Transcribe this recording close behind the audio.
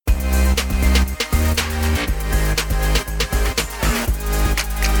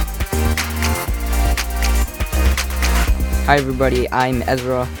Hi everybody, I'm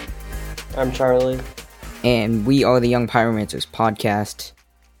Ezra, I'm Charlie. and we are the Young Pyromancers podcast.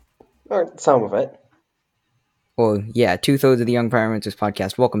 Or some of it. Well, yeah, 2/3 of the Young Pyromancers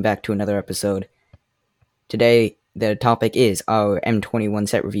podcast. Welcome back to another episode. Today, the topic is our M21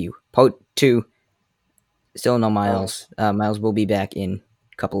 set review, part 2. Still no Miles. Miles will be back in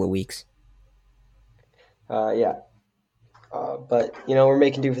a couple of weeks. Yeah. But, we're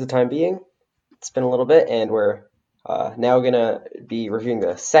making do for the time being. It's been a little bit, and we're now going to be reviewing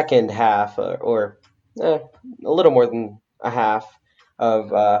the second half, or a little more than a half,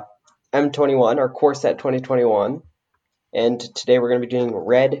 of M21, or Core Set 2021. And today we're going to be doing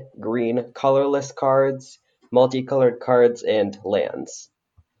red, green, colorless cards, multicolored cards, and lands.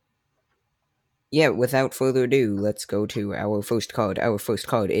 Yeah, without further ado, let's go to our first card. Our first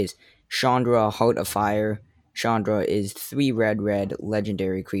card is Chandra, Heart of Fire. Chandra is 3 red,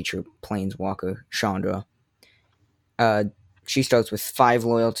 legendary creature, planeswalker, Chandra. She starts with 5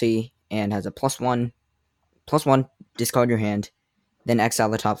 loyalty and has a +1, discard your hand, then exile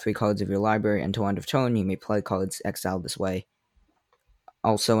the top 3 cards of your library until end of turn. You may play cards exiled this way.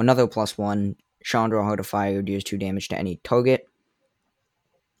 Also, another +1, Chandra, Heart of Fire, deals 2 damage to any target.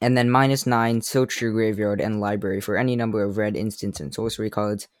 And then -9, search your graveyard and library for any number of red instants and sorcery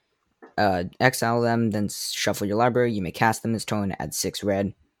cards. Exile them, then shuffle your library. You may cast them this turn, add 6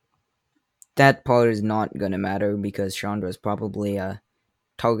 red. That part is not going to matter because Chandra is probably a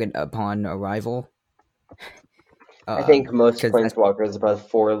target upon arrival. I think most Because planeswalkers above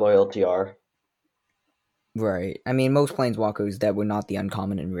 4 loyalty are. Right. I mean, most planeswalkers that were not the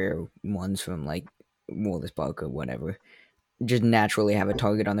uncommon and rare ones from, like, Warless Bulk or whatever, just naturally have a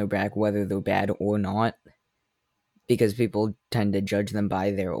target on their back, whether they're bad or not, because people tend to judge them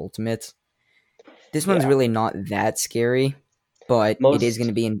by their ultimates. This one's Yeah. really not that scary, but it is going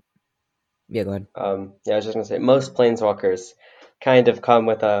to be in... Yeah, go ahead. I was just going to say, most planeswalkers kind of come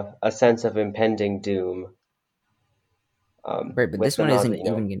with a sense of impending doom. Right, but With this the one nod isn't that,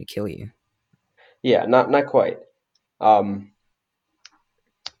 even going to kill you. yeah, not quite. Um,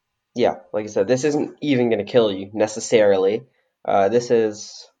 yeah, like I said, this isn't even going to kill you necessarily. This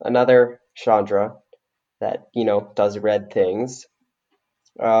is another Chandra that, does red things.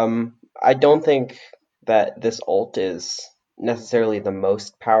 I don't think that this ult is necessarily the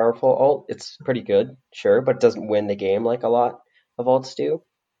most powerful ult. It's pretty good, sure, but it doesn't win the game like a lot of ults do.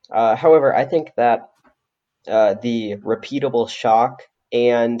 However, I think that the repeatable shock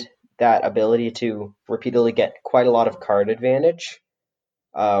and that ability to repeatedly get quite a lot of card advantage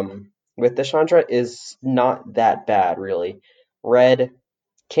with the Chandra is not that bad, really. Red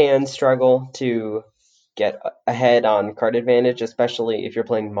can struggle to get ahead on card advantage, especially if you're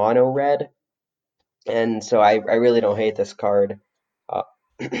playing mono red. And so I really don't hate this card, uh,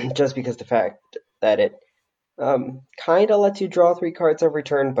 just because the fact that it kind of lets you draw 3 cards every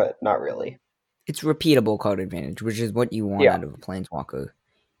turn, but not really. It's repeatable card advantage, which is what you want Yeah, out of a planeswalker.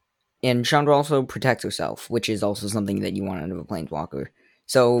 And Chandra also protects herself, which is also something that you want out of a planeswalker.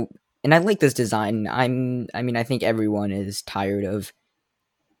 So, and I like this design. I think everyone is tired of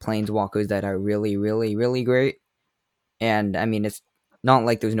planeswalkers that are really, really, really great. And I mean, it's not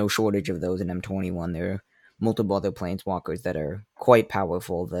like there's no shortage of those in M21. There are multiple other planeswalkers that are quite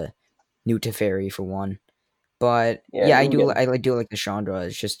powerful. The new Teferi for one. But yeah, yeah, you can get. I do like the Chandra.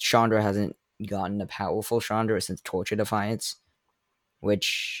 It's just Chandra hasn't gotten a powerful Chandra since Torture Defiance,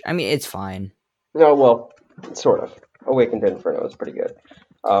 which I mean, it's fine. No, well, sort of. Awakened Inferno is pretty good.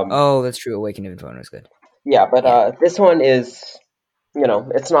 Oh, that's true. Awakening Inferno is good. Yeah, but Yeah, this one is,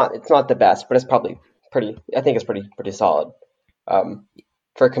 it's not the best, but it's probably pretty. I think it's pretty solid. Um,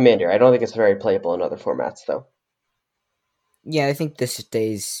 for Commander, I don't think it's very playable in other formats though. yeah. I think this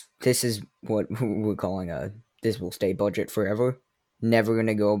stays. This is what we're calling a. This will stay budget forever. Never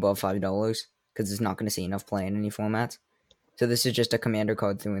gonna go above $5 because it's not gonna see enough play in any formats. So this is just a commander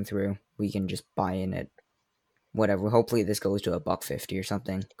card through and through. We can just buy in at whatever. Hopefully this goes to $1.50 or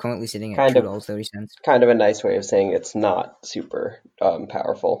something. Currently sitting at Kind of, $2.30, kind of a nice way of saying it's not super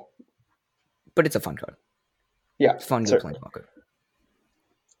powerful. but it's a fun card. Yeah, It's a fun, good certainly. planeswalker.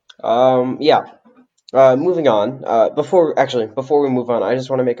 Yeah. Moving on. Before we move on, I just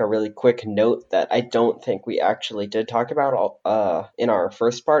want to make a really quick note that I don't think we actually did talk about in our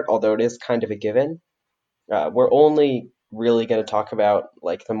first part, although it is kind of a given. We're only really going to talk about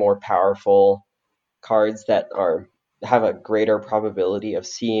like the more powerful cards that have a greater probability of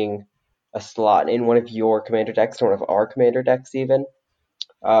seeing a slot in one of your commander decks, or one of our commander decks, even.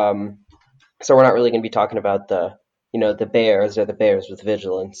 Um, so we're not really going to be talking about the bears or the bears with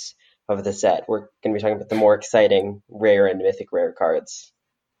vigilance of the set. We're going to be talking about the more exciting rare and mythic rare cards.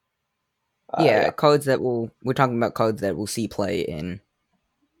 Yeah, Yeah, cards that will. We're talking about cards that will see play in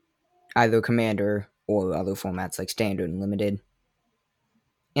either Commander or other formats like Standard and Limited,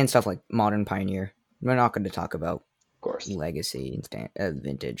 and stuff like Modern Pioneer. We're not going to talk about of course. Legacy and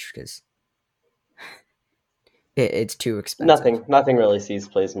Vintage because it's too expensive. Nothing really sees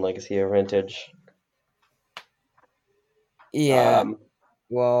plays in Legacy or Vintage. Yeah, Um,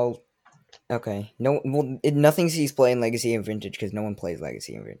 well, okay. Nothing sees play in Legacy and Vintage because no one plays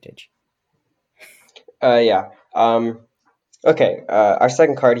Legacy and Vintage. yeah. Okay, our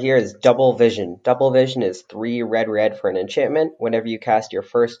second card here is Double Vision. Double Vision is 3 red red for an enchantment. Whenever you cast your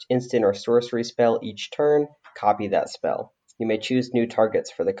first instant or sorcery spell each turn, copy that spell. You may choose new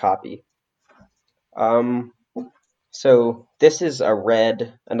targets for the copy. Um, so this is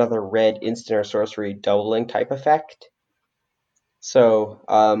another red instant or sorcery doubling type effect. So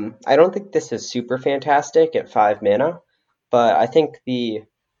I don't think this is super fantastic at 5 mana, but I think the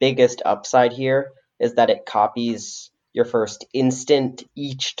biggest upside here is that it copies your first instant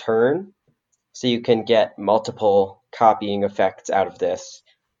each turn, so you can get multiple copying effects out of this.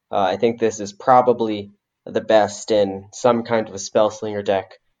 I think this is probably the best in some kind of a Spellslinger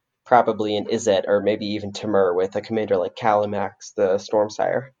deck, probably in Izzet or maybe even Timur with a commander like Kalimax, the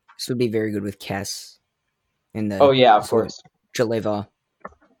Stormsire. This would be very good with Kess in Oh the yeah, of sort of course. Jaleva.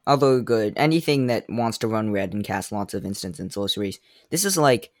 Although good, anything that wants to run red and cast lots of instants and sorceries. This is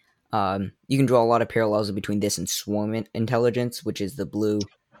like you can draw a lot of parallels between this and Swarm Intelligence, which is the blue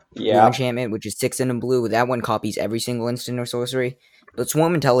Yeah. enchantment, which is 6 in blue. That one copies every single instant or sorcery. But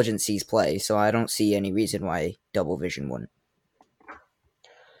Swarm Intelligence sees play, so I don't see any reason why Double Vision wouldn't.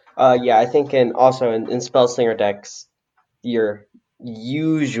 Yeah, I think in Spellslinger decks, you're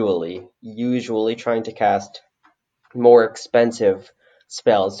usually trying to cast more expensive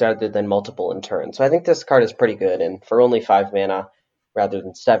spells rather than multiple in turn. So I think this card is pretty good, and for only 5 mana rather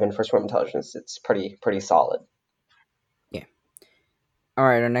than 7 for Swarm Intelligence, it's pretty solid. Yeah.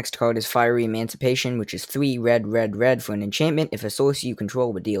 Alright, our next card is Fiery Emancipation, which is 3 red, red, red for an enchantment. If a sorcery you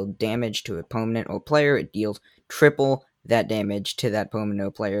control would deal damage to a permanent or player, it deals triple that damage to that permanent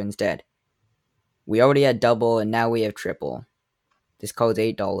or player instead. We already had double, and now we have triple. This card's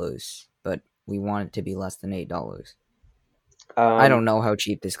 $8, but we want it to be less than $8. I don't Um, know how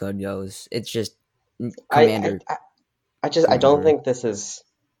cheap this card goes. It's just I, I Commander I don't Commander. think this is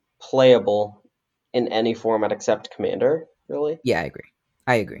playable in any format except Commander, really. Yeah, I agree.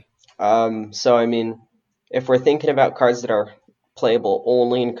 I agree. So I mean, if we're thinking about cards that are playable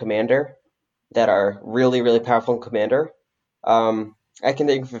only in Commander, that are really powerful in Commander, I can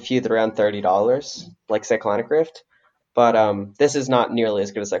think of a few that are around $30, like Cyclonic Rift. But this is not nearly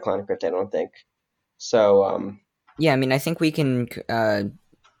as good as Cyclonic Rift, I don't think. So Yeah, I mean, I think we can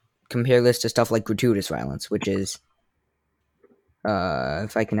compare this to stuff like Gratuitous Violence, which is,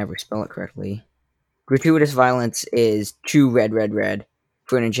 if I can ever spell it correctly, Gratuitous Violence is 2 red, red, red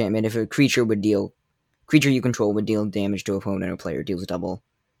for an enchantment. If a creature you control would deal damage to a opponent or player, deals double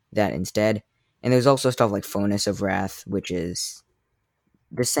that instead. And there's also stuff like Furnace of Wrath, which is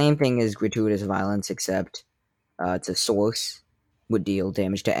the same thing as Gratuitous Violence, except it's a source, would deal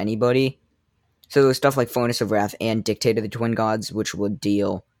damage to anybody. So there's stuff like Furnace of Wrath and Dictate of the Twin Gods, which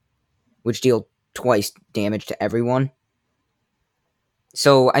deal twice damage to everyone.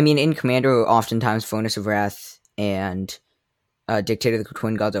 So I mean, in Commander, oftentimes Furnace of Wrath and Dictate of the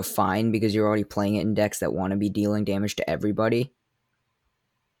Twin Gods are fine because you're already playing it in decks that want to be dealing damage to everybody.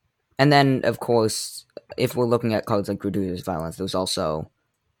 And then, of course, if we're looking at cards like Gratuitous Violence, there's also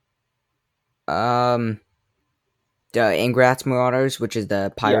um, the Ingrat's Marauders, which is the yeah,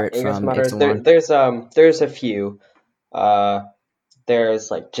 pirate Ingress from Marauders. Ixalan. There's a few. Uh,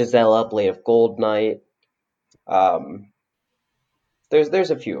 there's like Gisela, Blade of Gold Knight. Um,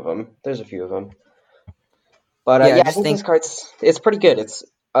 there's a few of them. There's a few of them. But Yeah, I yeah, I just think this think, card's it's pretty good. It's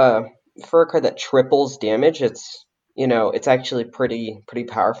for a card that triples damage. It's actually pretty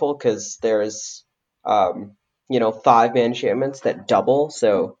powerful because there's 5 mana enchantments that double.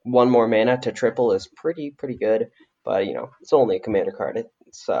 So one more mana to triple is pretty good. But it's only a commander card.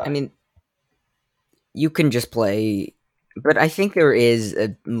 It's I mean, you can just play, but I think there is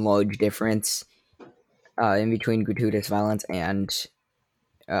a large difference in between Gratuitous Violence and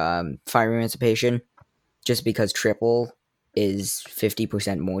Fire Emancipation, just because triple is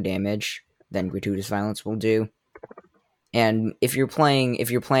 50% more damage than Gratuitous Violence will do. And if you're planning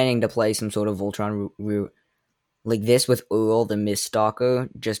to play some sort of Voltron route like this with Earl the Miststalker,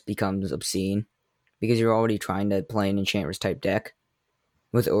 just becomes obscene because you're already trying to play an Enchantress type deck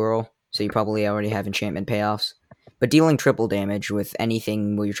with Earl, so you probably already have enchantment payoffs. But dealing triple damage with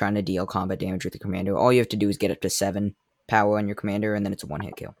anything where you're trying to deal combat damage with the commander, all you have to do is get up to 7 power on your commander, and then it's a one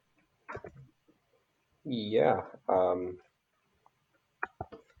hit kill. Yeah.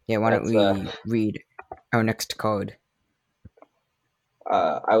 Yeah, why don't That's we read our next card?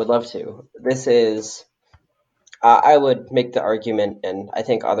 I would love to. This is I would make the argument, and I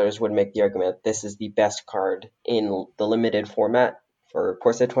think others would make the argument, that this is the best card in the limited format for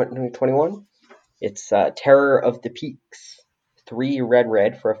Corsa 2021. It's Terror of the Peaks. 3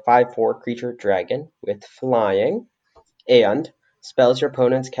 red for a 5/4 creature dragon with flying, and spells your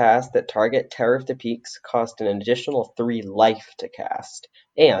opponents cast that target Terror of the Peaks cost an additional 3 life to cast.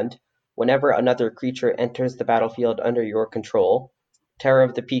 And whenever another creature enters the battlefield under your control, Terror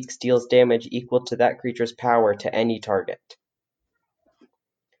of the Peaks deals damage equal to that creature's power to any target.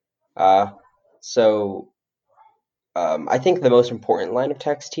 Uh, so I think the most important line of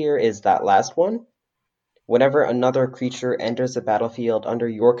text here is that last one. Whenever another creature enters the battlefield under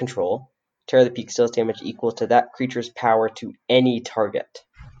your control, Terror of the Peaks deals damage equal to that creature's power to any target.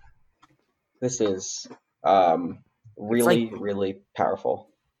 This is It's like really, really powerful.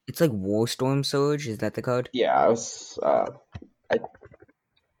 it's like Warstorm Surge. Is that the card? Yeah, I was. I,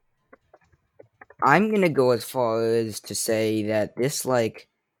 I'm gonna go as far as to say that this like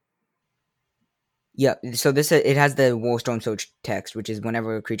yeah. So this it has the Warstorm Surge text, which is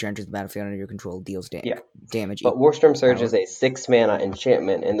whenever a creature enters the battlefield under your control, deals yeah, damage but equal Warstorm Surge power. is a 6 mana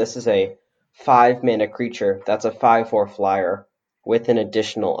enchantment, and this is a 5 mana creature. That's a 5/4 flyer with an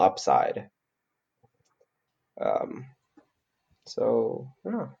additional upside. Um, so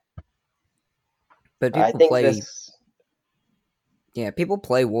yeah, But I think this. people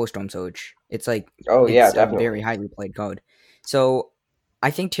play Warstorm Surge. It's like Oh yeah, it's a very definitely. highly played card. So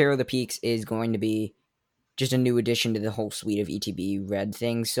I think Terror of the Peaks is going to be just a new addition to the whole suite of ETB red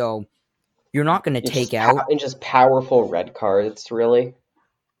things. So you're not going to It's take just out and just powerful red cards, really.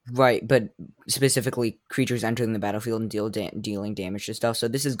 right, but specifically creatures entering the battlefield and dealing damage to stuff. So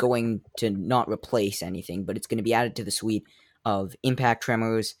this is going to not replace anything, but it's going to be added to the suite of Impact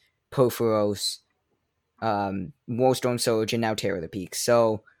Tremors, Porphyros, Warstorm Surge, and now Terror of the Peaks.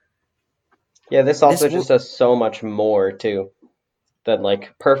 So Yeah, this this also will just does so much more too. Than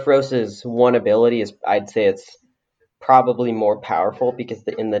like Perforos's one ability is, I'd say it's probably more powerful because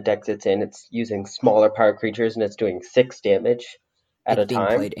in the decks it's using smaller power creatures and it's doing 6 damage at it's a being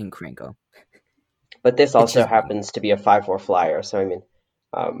time. played in Krenko. But this It's also just happens to be a 5/4 flyer, so I mean,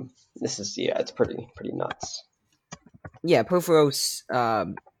 this is yeah, it's pretty nuts. yeah, Porphyros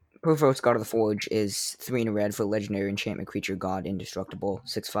God of the Forge is 3 in a red for legendary enchantment creature god indestructible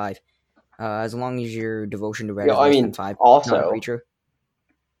 6/5. As long as your devotion to red You know, is I less than mean, 5, it's not a also, creature.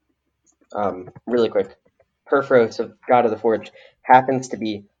 really quick, Perforos of God of the Forge happens to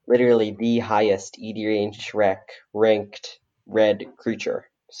be literally the highest EDH Shrek ranked red creature.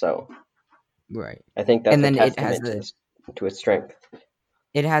 So Right. I think that's And a then testament to its strength.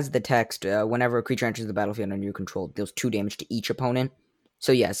 it has the text whenever a creature enters the battlefield under your control, it deals 2 damage to each opponent.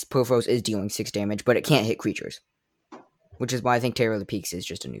 So yes, Porphyros is dealing 6 damage, but it can't hit creatures, which is why I think Terror of the Peaks is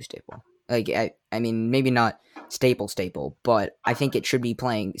just a new staple. Like I mean, maybe not staple, but I think it should be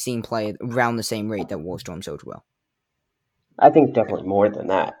seeing play around the same rate that Warstorm Surge will. I think definitely more than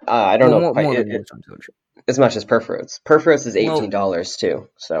that. I don't Well, know quite more than Warstorm Surge. as much as Perforos. Perforos is Well, $18 too,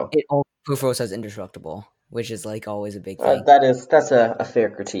 so Porphyros has indestructible, which is like always a big thing. that's a fair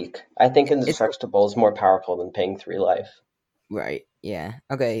critique. I think It's Indestructible is more powerful than paying 3 life. right, yeah.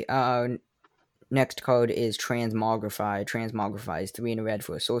 Okay. Next card is Transmogrify. Transmogrify is 3 in a red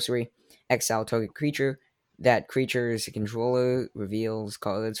for a sorcery. Exile target creature. That creature's controller reveals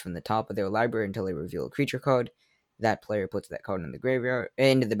cards from the top of their library until they reveal a creature card. That player puts that card in the graveyard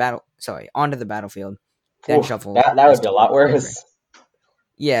onto the battlefield. Then Oof, shuffles that the would rest be a of their lot library. worse.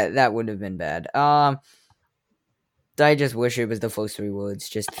 Yeah, that would have been bad. I just wish it was the first 3 words.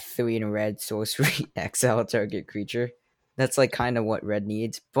 Just 3 in a red sorcery. Exile target creature. That's like kind of what red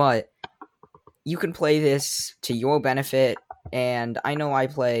needs, but you can play this to your benefit. And I know I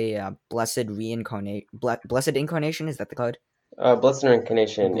play Blessed Incarnation. Is that the card? Blessed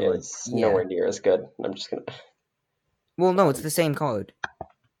Incarnation Blood. is Yeah. nowhere near as good. I'm just gonna. Well, no, it's the same card.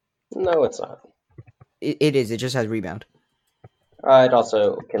 No, it's not. It is. It just has rebound. It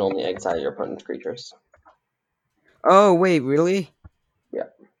also can only exile your opponent's creatures. Oh wait, really? Yeah.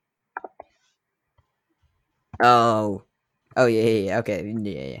 Oh. Oh yeah. Okay.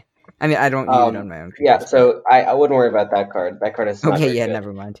 Yeah. I mean, I don't use it on my own Yeah. creatures, but So I wouldn't worry about that card. That card is not okay. very Yeah. good.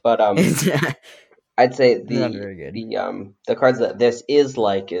 Never mind. But It's I'd say not very good. the cards that this is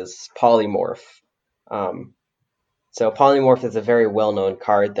like is Polymorph. Um, so Polymorph is a very well known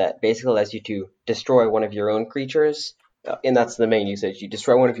card that basically allows you to destroy one of your own creatures, and that's the main usage. You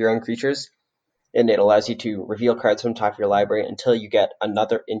destroy one of your own creatures, and it allows you to reveal cards from top of your library until you get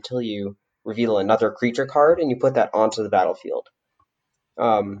another until you reveal another creature card, and you put that onto the battlefield.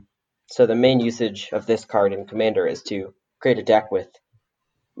 Um, so the main usage of this card in Commander is to create a deck with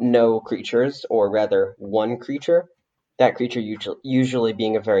no creatures, or rather one creature. That creature usually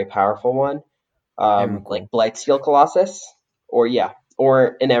being a very powerful one, like Emrakul. Blightsteel Colossus, or yeah,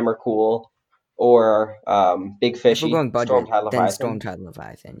 or an Emrakul, or Big If we're Fishy going budget, Stormtide then Leviathan. Stormtide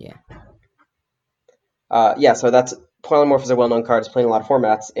Leviathan, yeah. Yeah, so that's Polymorph is a well-known card. It's playing a lot of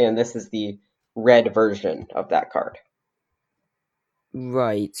formats, and this is the red version of that card.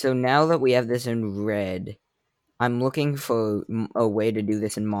 Right, so now that we have this in red, I'm looking for a way to do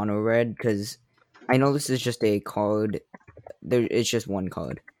this in mono red, because I know this is just a card. It's just one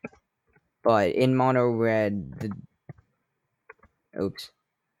card. But in mono red, oops,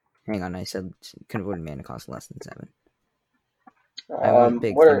 hang on, I said converted mana cost less than 7. I want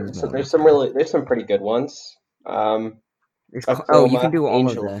big things more than 7. There's some pretty good ones. You can Achroma, do all of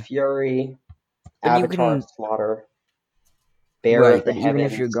Angel of the, Fury, but you Avatar can, Slaughter, Bearer right, of the but even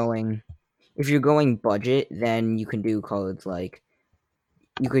Heavens. if you're going budget, then you can do cards like,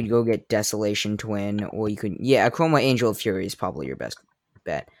 you could go get Desolation Twin, or you could, yeah, Achroma Angel of Fury is probably your best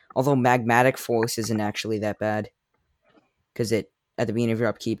bet. Although Magmatic Force isn't actually that bad, because it, at the beginning of your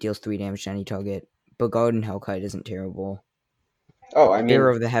upkeep, deals 3 damage to any target. But Garden Hellkite isn't terrible. Oh, I Bearer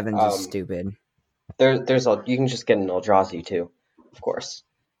mean, of the Heavens is um, stupid. you can just get an Eldrazi too, of course.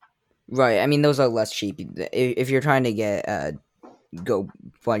 Right, I mean, those are less cheap. If you're trying to get, go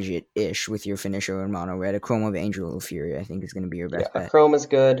budget-ish with your finisher in mono red, a Chrome of Angel of Fury, I think, is going to be your Yeah, best bet. Achroma's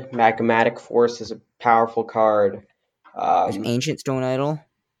good. Magmatic Force is a powerful card. There's Um, Ancient Stone Idol,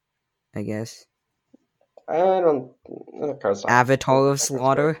 I guess. I don't. That card's not. Avatar of That card's good.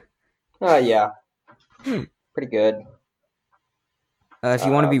 Slaughter. Yeah, pretty good. If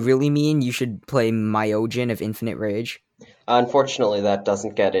you want to be Um, really mean, you should play Myojin of Infinite Rage. Unfortunately, that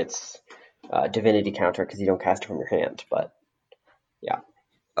doesn't get its divinity counter because you don't cast it from your hand. But yeah,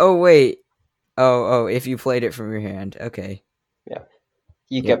 Oh, wait. Oh, if you played it from your hand. Okay. yeah,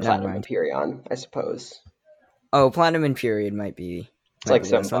 you Yep, get never Platinum mind. Empyrean, I suppose. Oh, Platinum and Period might be It's like the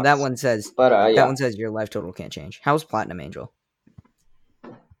seven best one. That bucks. one says But that yeah, one says your life total can't change. How's Platinum Angel?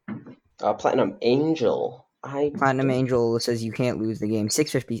 Platinum Angel. I Platinum don't. Angel says you can't lose the game.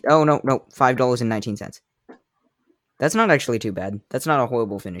 650. Oh no, $5.19. That's not actually too bad. That's not a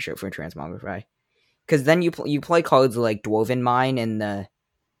horrible finisher for a Transmogrify. Because then you play cards like Dwarven Mine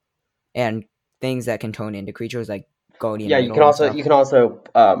and things that can tone into creatures like Guardian Yeah, Idol and stuff. you can also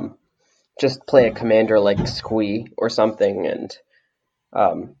just play a commander like Squee or something and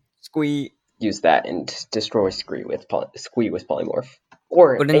um, Squee. use that and destroy Squee with Polymorph,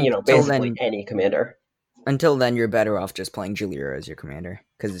 or But basically any commander. until then, you're better off just playing Julia as your commander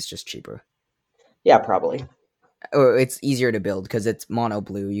because it's just cheaper. Yeah, probably. Or it's easier to build because it's mono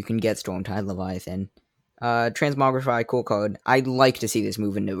blue. You can get Stormtide Leviathan. Transmogrify, cool card. I'd like to see this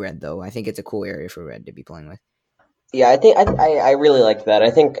move into red though. I think it's a cool area for red to be playing with. Yeah, I really like that. I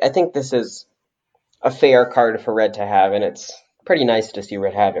think this is a fair card for red to have, and it's pretty nice to see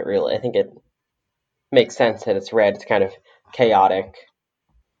red have it. Really, I think it makes sense that it's red. It's kind of chaotic,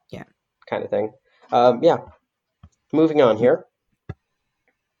 Yeah. kind of thing. Yeah. Moving on here.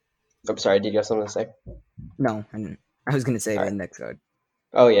 I'm sorry. Did you have something to say? No, I was gonna say All the right. next card.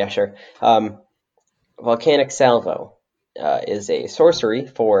 Oh yeah, sure. Volcanic Salvo is a sorcery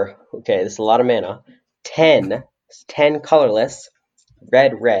for, okay, this is a lot of mana. 10, 10 colorless,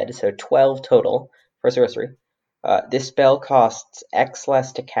 red, so 12 total for sorcery. This spell costs X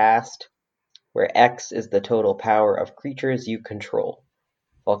less to cast, where X is the total power of creatures you control.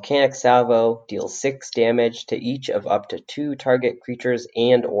 Volcanic Salvo deals 6 damage to each of up to 2 target creatures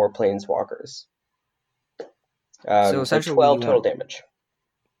and or planeswalkers. So So essentially, 12 total damage.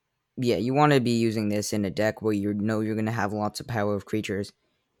 you want to be using this in a deck where you know you're gonna have lots of power of creatures,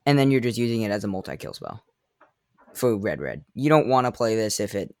 and then you're just using it as a multi-kill spell for red. You don't want to play this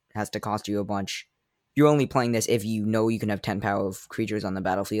if it has to cost you a bunch. You're only playing this if you know you can have 10 power of creatures on the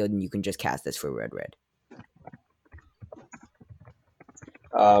battlefield, and you can just cast this for red.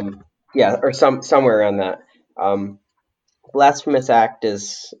 Yeah, or somewhere around that. Blasphemous Act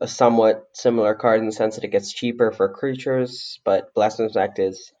is a somewhat similar card in the sense that it gets cheaper for creatures, but Blasphemous Act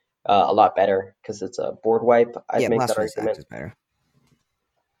is a lot better because it's a board wipe. I'd Yeah, make that Blasphemous Act argument. is better.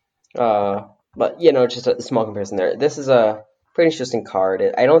 But just a small comparison there. This is a pretty interesting card.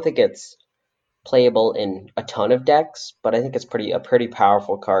 I don't think it's playable in a ton of decks, but I think it's a pretty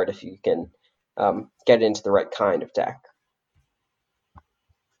powerful card if you can get it into the right kind of deck.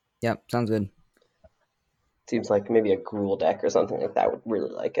 Yep, sounds good. Seems like maybe a Gruul deck or something like that would really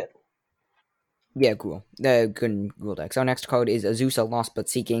like it. Yeah, cool. Good rule deck. So our next card is Azusa Lost But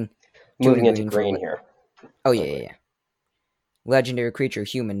Seeking. 2 and a moving into green for. green here Oh, yeah, yeah, quickly. yeah. Legendary creature,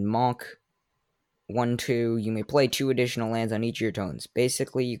 human monk. 1/2. You may play 2 additional lands on each of your turns.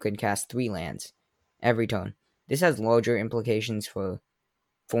 Basically, you can cast 3 lands every turn. This has larger implications for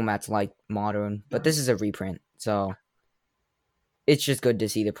formats like Modern, but this is a reprint, so it's just good to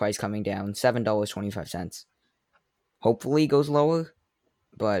see the price coming down. $7.25. Hopefully, it goes lower,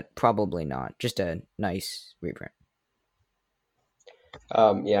 but probably not. Just a nice reprint.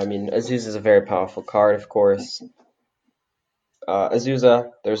 Yeah, I mean, Azusa is a very powerful card, of course.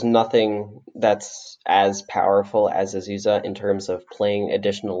 Azusa, there's nothing that's as powerful as Azusa in terms of playing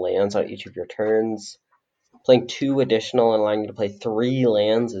additional lands on each of your turns. Playing 2 additional and allowing you to play 3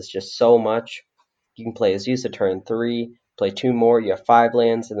 lands is just so much. You can play Azusa turn 3, play 2 more, you have 5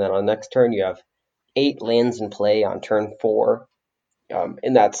 lands, and then on next turn you have 8 lands in play on turn 4.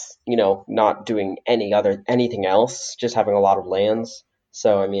 And that's, not doing anything else, just having a lot of lands.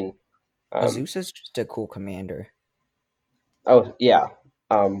 So, I mean, um, Azusa's just a cool commander. oh, yeah.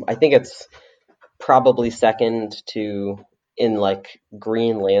 I think it's probably second to in like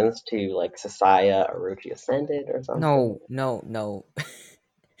green lands to like Sasaya Orochi Ascended or something. No, no, no.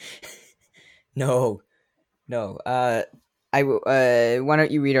 No, no. I will. Why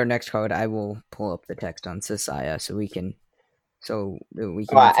don't you read our next card? I will pull up the text on Sasaya so we Oh,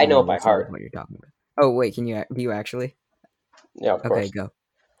 can make I sure know no it by one sees heart. what you're talking about. Oh wait, do you actually? Yeah, of Okay, course. go,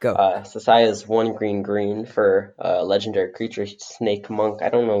 go. Sasaya is 1 green green for legendary creature Snake Monk. I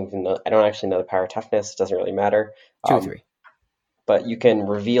don't actually know the power toughness. It doesn't really matter. Two or Um, three. but you can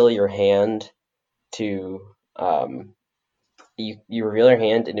reveal your hand to you reveal your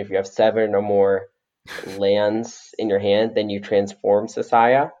hand, and if you have 7 or more lands in your hand, then you transform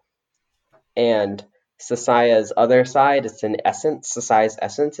Sasaya. And Sasaya's other side is an essence. Sasaya's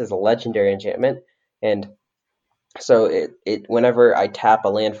essence is a legendary enchantment, and so it whenever I tap a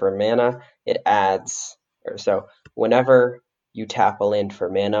land for mana, it adds or so whenever you tap a land for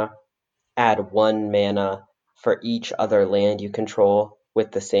mana, add 1 mana for each other land you control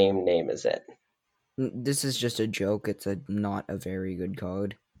with the same name as it. This is just a joke. It's not a very good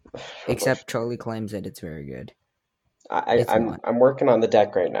card. Of course. Except Charlie claims that it's very good. I, It's I'm not. I'm working on the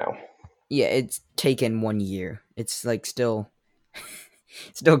deck right now. Yeah, it's taken 1 year. It's like still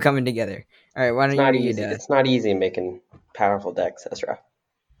coming together. All right, why It's don't you not read? easy. It's not easy making powerful decks, Ezra.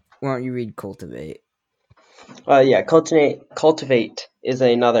 Why don't you read Cultivate? Yeah, Cultivate is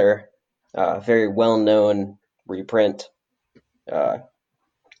another very well-known reprint. Uh,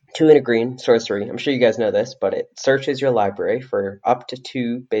 2 and a green sorcery. I'm sure you guys know this, but it searches your library for up to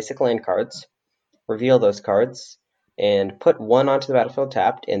 2 basic land cards. Reveal those cards and put 1 onto the battlefield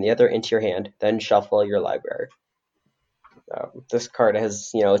tapped and the other into your hand. Then shuffle your library. This card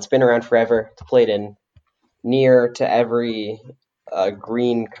has, it's been around forever. It's played in near to every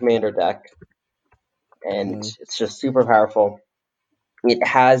green commander deck, and Mm, it's just super powerful. It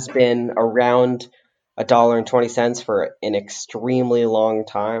has been around $1.20 for an extremely long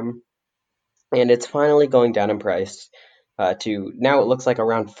time, and it's finally going down in price to now it looks like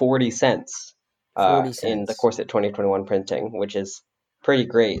around 40 cents 40 in the cents. course of 2021 printing, which is pretty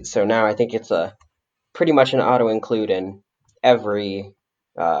great. So now I think it's a pretty much an auto include in every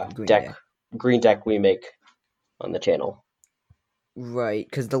Green deck deck. green deck we make on the channel. Right,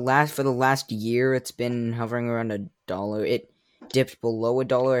 because for the last year, it's been hovering around $1. It dipped below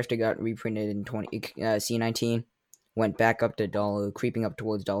 $1 after it got reprinted in C19, went back up to $1, creeping up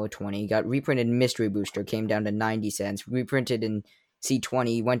towards $1.20. Got reprinted in Mystery Booster, came down to 90 cents. Reprinted in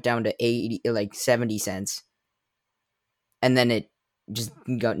C20, went down to 70 cents, and then it just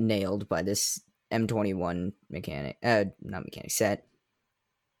got nailed by this M21 not mechanic set.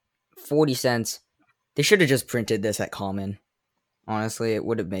 40 cents. They should have just printed this at common. Honestly, it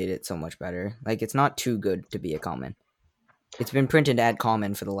would have made it so much better. Like, it's not too good to be a common. It's been printed at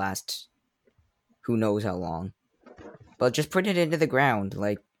common for the last who knows how long. But just print it into the ground,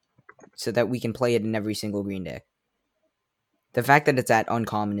 like, so that we can play it in every single green deck. The fact that it's at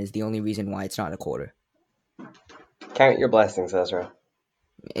uncommon is the only reason why it's not a quarter. Count your blessings, Ezra.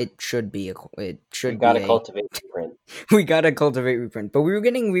 It should be We gotta a cultivate reprint. we gotta cultivate reprint, but we were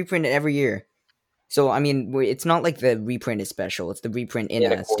getting reprint every year. So I mean, it's not like the reprint is special. It's the reprint in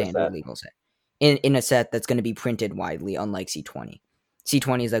In a a core standard set. legal set, in a set that's going to be printed widely, unlike C20.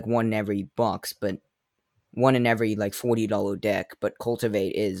 C20 is like one in every box, but one in every like $40 deck. But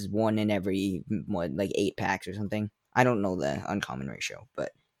Cultivate is one in every what, like 8 packs or something. I don't know the uncommon ratio,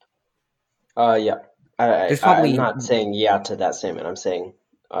 but Yeah. I, there's I I'm probably not saying yeah to that statement. I'm saying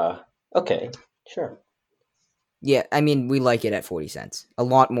uh okay, sure. yeah. I mean, we like it at 40 cents, a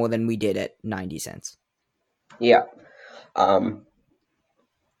lot more than we did at 90 cents. Yeah. Um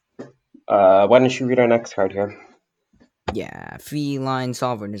Why don't you read our next card here? Yeah, Feline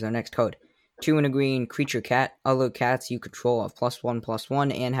Sovereign is our next code. 2 and a green, creature cat. Other cats you control have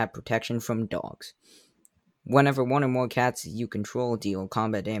 +1/+1 and have protection from dogs. Whenever one or more cats you control deal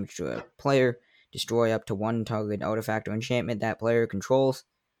combat damage to a player, destroy up to one target artifact or enchantment that player controls.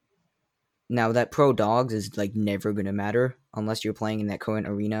 Now, that pro dogs is like never going to matter unless you're playing in that current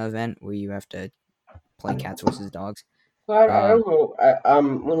arena event where you have to play cats versus dogs. I Um,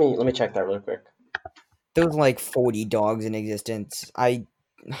 don't know. Let me check that really quick. there's like 40 dogs in existence. I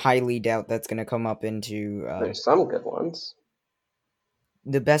highly doubt that's going to come up into. There's some good ones.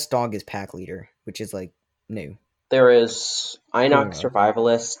 The best dog is Pack Leader, which is like new. There is Inox Currently.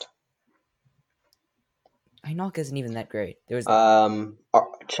 Survivalist, Inoc isn't even that great. There's Chakram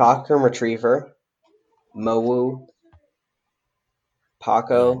Retriever, Mowu, yeah.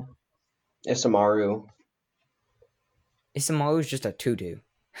 Paco, Isamaru. Isamaru's just a 2/2.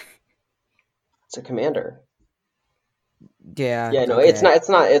 It's a commander. Yeah, Yeah, no, it's okay. not. It's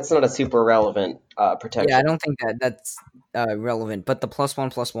not. It's not a super relevant Yeah, I protection. don't think that's relevant, but the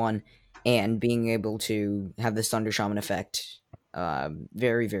 +1/+1 and being able to have the Thunder Shaman effect,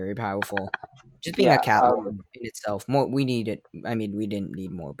 very, very powerful. Just being a Yeah. cat lord in itself. More we need it. I mean, we didn't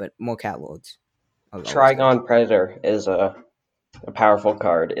need more, but more cat lords are always good. Trigon Predator is a powerful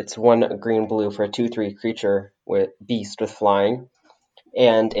card. It's one green blue for a 2/3 creature with beast with flying.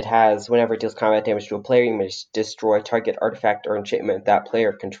 And it has whenever it deals combat damage to a player, you may destroy target artifact or enchantment that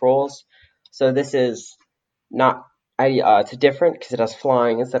player controls. So this is not it's different because it has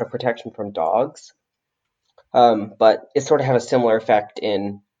flying instead of protection from dogs. But it sort of has a similar effect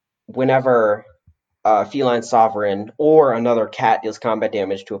in whenever feline sovereign or another cat deals combat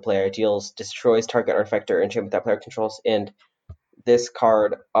damage to a player, it deals destroys target artifact or enchantment that player controls. And this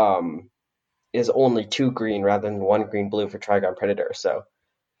card is only 2 green rather than 1 green blue for Trigon Predator. So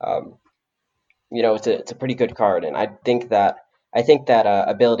um, it's a pretty good card, and I think that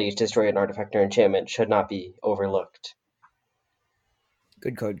ability to destroy an artifact or enchantment should not be overlooked.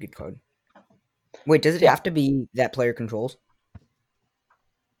 Good code, good code. Wait, does it Yeah, have to be that player controls?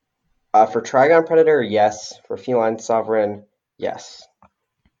 for Trigon Predator, yes. For Feline Sovereign, yes.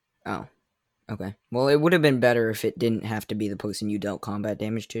 Oh, okay. Well, it would have been better if it didn't have to be the person you dealt combat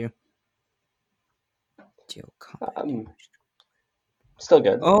damage to. Deal combat Um, damage. Still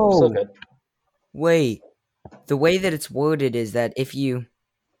good. Still Oh, good. wait. The way that it's worded is that if you.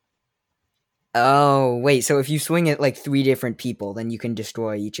 Oh, wait. So if you swing at like 3 different people, then you can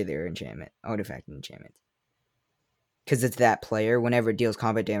destroy each of their enchantment, artifact, and enchantment. Because it's that player. Whenever it deals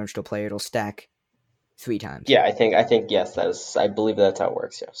combat damage to a player, it'll stack 3 times. Yeah, I think yes. I believe that's how it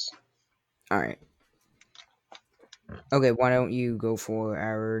works. Yes. Alright. Okay, why don't you go for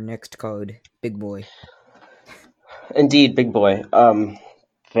our next card, Big Boy? Indeed, big boy.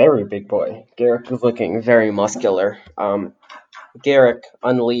 Very big boy. Garrick is looking very muscular. Garrick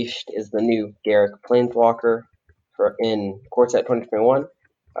Unleashed is the new Garrick Planeswalker in Core Set 2021.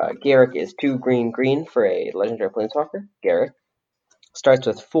 Garrick is 2 green for a legendary Planeswalker. Garrick starts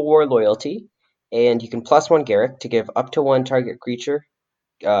with 4 loyalty, and you can +1 Garrick to give up to one target creature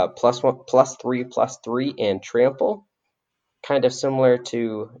 +1, +3/+3, and trample. Kind of similar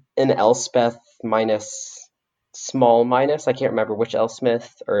to an Elspeth minus small minus. I can't remember which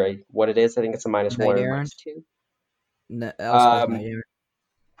Elspeth or what it is. I think it's a -1 Night or Errant? -2. Elspeth Night Um, Errant.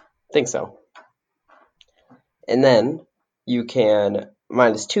 think so. And then you can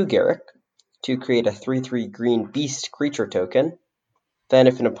 -2 Garrick to create a 3/3 green beast creature token. Then,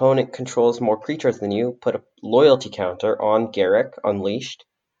 if an opponent controls more creatures than you, put a loyalty counter on Garrick Unleashed.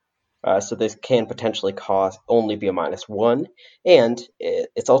 So this can potentially cost only be a -1. And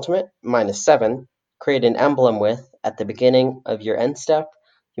its ultimate, -7, create an emblem with, at the beginning of your end step,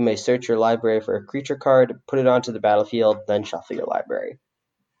 you may search your library for a creature card, put it onto the battlefield, then shuffle your library.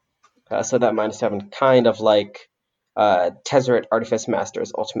 So that -7 kind of like Tezzeret Artifice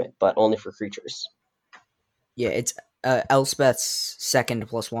Master's ultimate, but only for creatures. Yeah, it's Elspeth's second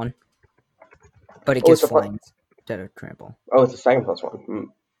 +1, but it Oh, gives it's a flying instead of trample. it's a second +1. Hmm.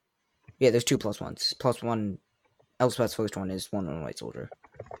 Yeah, there's 2+1s. +1, Elspeth's first one is 1 on White Soldier.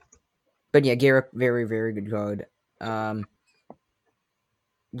 But yeah, Garrett, very, very good card. Um,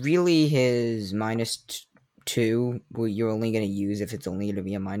 really, his -2, well, you're only going to use if it's only going to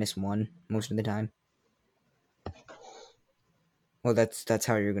be a -1 most of the time. Well, that's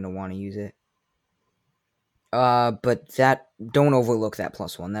how you're going to want to use it. But that don't overlook that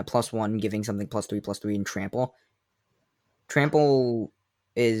 +1. That +1 giving something +3/+3 and trample. Trample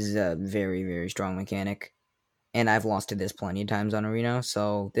is a very, very strong mechanic, and I've lost to this plenty of times on Arena.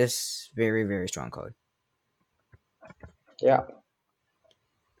 So this very, very strong card. Yeah.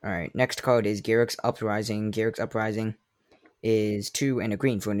 All right. Next card is Garrick's Uprising. Garrick's Uprising is 2 and a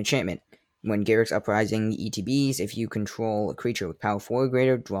green for an enchantment. When Garrick's Uprising ETBs, if you control a creature with power 4 or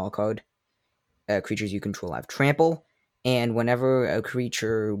greater, draw a card. Creatures you control have trample. And whenever a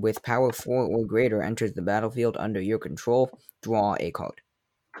creature with power 4 or greater enters the battlefield under your control, draw a card.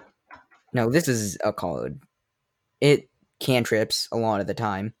 Now, this is a card. It cantrips a lot of the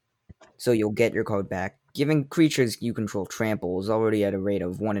time, so you'll get your card back. Giving creatures you control trample is already at a rate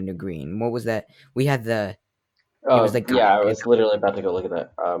of 1 and a green. What was that? We had the. It was Oh, the guide yeah, I deck, was literally about to go look at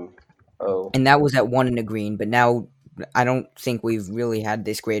that. Oh, and that was at 1 and a green, but now I don't think we've really had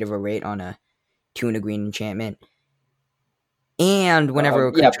this great of a rate on a 2 and a green enchantment. And whenever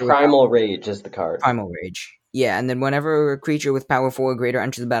a yeah, creature with Primal Rage is the card. Primal Rage. Yeah, and then whenever a creature with power 4 or greater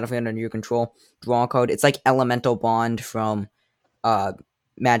enters the battlefield under your control, draw a card. It's like Elemental Bond from uh,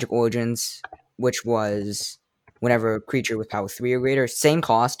 Magic Origins, which was whenever a creature with power 3 or greater, same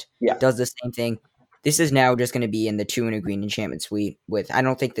cost, Yeah. does the same thing. This is now just going to be in the 2 and a green enchantment suite with, I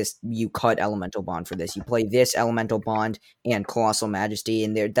don't think this, you cut Elemental Bond for this. You play this Elemental Bond and Colossal Majesty,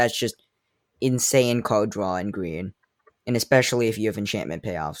 and there that's just insane card draw in green. And especially if you have enchantment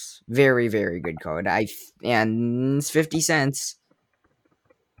payoffs. Very, very good card. And it's 50 cents.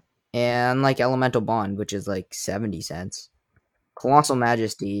 And like Elemental Bond, which is like 70 cents. Colossal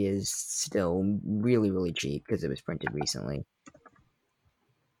Majesty is still really, really cheap because it was printed recently.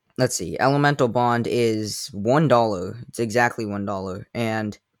 Let's see. Elemental Bond is $1. It's exactly $1.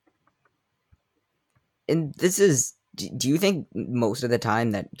 And this is. Do you think most of the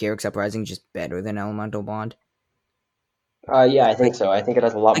time that Garrick's Uprising is just better than Elemental Bond? Yeah, I think Like, so. I think it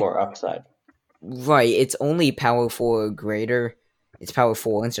has a lot like more upside. right, it's only power 4 or greater. It's power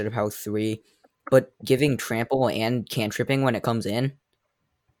 4 instead of power 3. But giving trample and cantripping when it comes in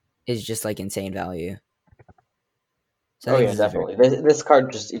is just like insane value. So I Oh think yeah, this is very definitely. This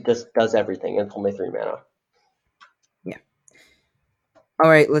card just does everything. It's only 3 mana. yeah. All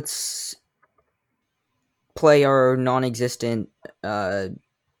right, let's play our non-existent uh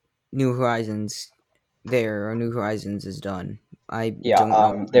New Horizons. There, our New Horizons is done. I Yeah, don't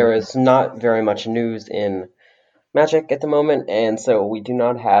know. there is not very much news in Magic at the moment, and so we do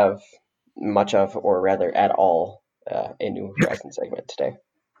not have much of, or rather at all, a New Horizon segment today.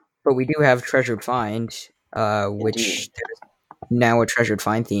 But we do have Treasured Find, Indeed. which there's now a Treasured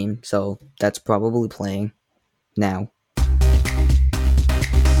Find theme, so that's probably playing now,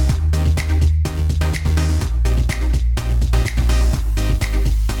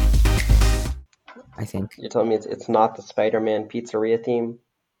 I think. You're telling me it's not the Spider-Man pizzeria theme?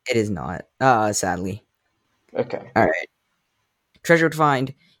 It is not, sadly. Okay. All right. Treasured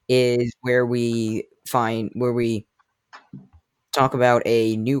Find is where we talk about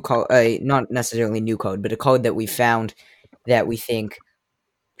a new code, not necessarily new code, but a code that we found that we think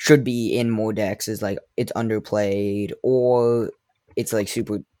should be in more decks. Is like it's underplayed, or it's like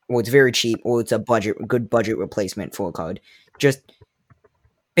super, or it's very cheap, or it's a good budget replacement for a code. Just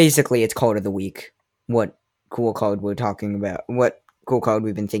basically, it's code of the week. What cool code we're talking about? What cool code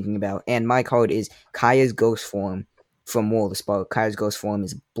we've been thinking about? And my code is Kaya's Ghost Form from World of Spark. Kaya's Ghost Form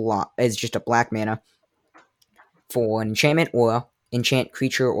is just a black mana for an enchantment or enchant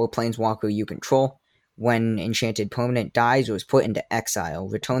creature or planeswalker you control. When enchanted permanent dies or is put into exile,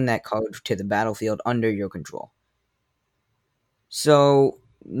 return that card to the battlefield under your control. So,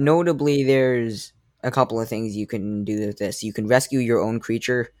 notably, there's a couple of things you can do with this. You can rescue your own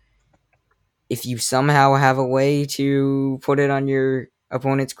creature if you somehow have a way to put it on your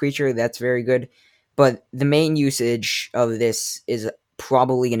opponent's creature. That's very good. But the main usage of this is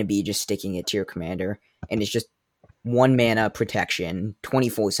probably going to be just sticking it to your commander, and it's just 1 mana protection,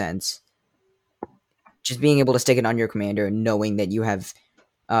 24 cents. Just being able to stick it on your commander and knowing that you have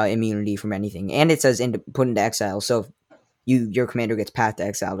immunity from anything. And it says put into exile, so if your commander gets path to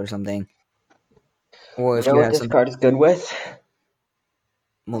exile or something, or You if know you what have this something card is good with?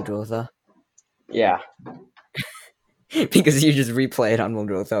 Muldrotha, Yeah. because you just replay it on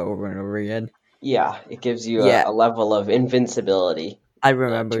Muldrotha over and over again. Yeah, it gives you Yeah, a level of invincibility I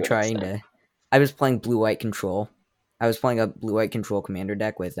remember to an trying extent. to. I was playing blue white control. I was playing a blue white control commander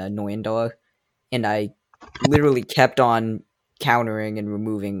deck with Noyandar, and I literally kept on countering and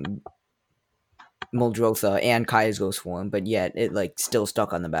removing Muldrotha and Kaya's Ghost Form, but yet it like still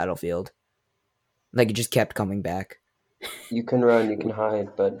stuck on the battlefield. Like it just kept coming back. You can run, you can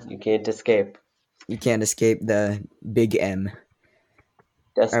hide, but you can't escape. You can't escape the big M.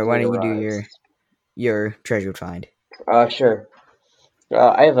 All right, why Destiny don't you do arrives. your treasure find? Sure.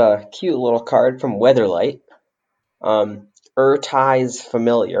 I have a cute little card from Weatherlight. Urtai's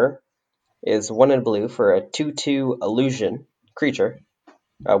Familiar is 1 in blue for a 2/2 illusion creature.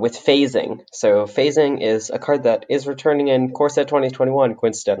 with phasing. So phasing is a card that is returning in Core Set 2021,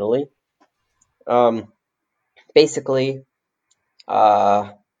 coincidentally. Um, Basically,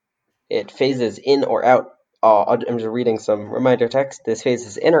 uh, it phases in or out. I'm just reading some reminder text. This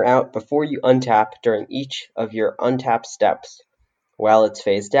phases in or out before you untap during each of your untap steps. While it's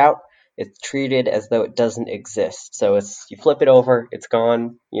phased out, it's treated as though it doesn't exist. So it's you flip it over, it's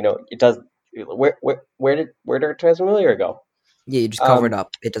gone. It does. Where did Transfamiliar go? Yeah, you just cover it Um,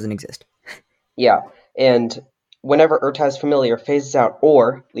 up. It doesn't exist. yeah, and whenever Urtai's Familiar phases out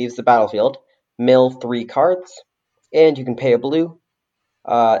or leaves the battlefield, mill 3 cards, and you can pay a blue.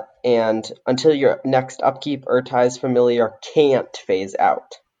 And until your next upkeep, Urtai's Familiar can't phase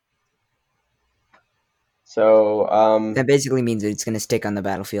out. So, That basically means that it's going to stick on the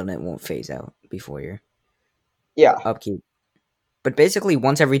battlefield and it won't phase out before your yeah, upkeep. But basically,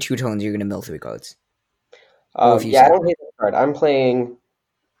 once every 2 turns, you're going to mill 3 cards. Or if you yeah, I sack don't them. hate this card. I'm playing.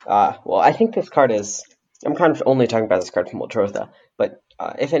 Well, I think this card is. I'm kind of only talking about this card from Ultrotha, but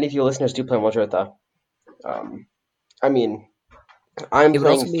if any of you listeners do play Ultrotha, um, I mean, I'm It would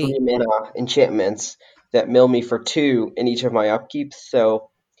playing also three be. mana enchantments that mill me for 2 in each of my upkeeps.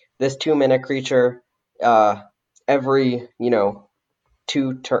 So this 2 mana creature, uh, every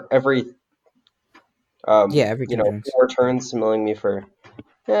every Yeah, every 2 turns. 4 turns, milling me for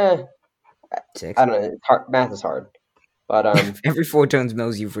eh, I 6. don't know. Math is hard, but Every 4 turns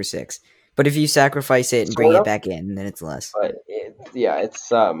mills you for 6. But if you sacrifice it and bring sort it of. back in, then it's less. But yeah,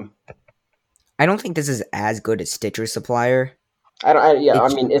 it's I don't think this is as good as Stitcher Supplier. yeah. I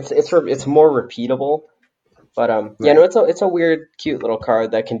It's mean, it's more repeatable. But yeah, no, right. it's a weird, cute little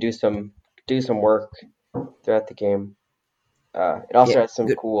card that can do some work throughout the game. It Yeah, also has some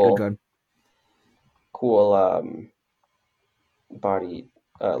good card. cool body,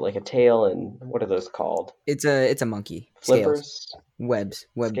 like a tail, and what are those called? It's a monkey. Scales. Flippers, Webs.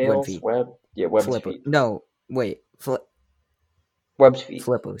 Web scales, feet. webbed Flipper. feet, No, wait. webbed feet.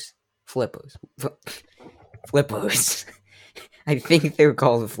 Flippos. Flippos. Flippos. I think they're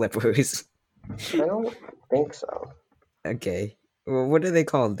called flippers. I don't think so. Okay. Well, what are they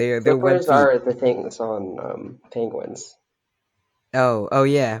called? They're web Flippers feet. are the things on penguins. Oh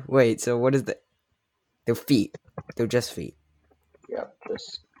yeah. Wait. So what is the? They're feet. They're just feet. Yeah,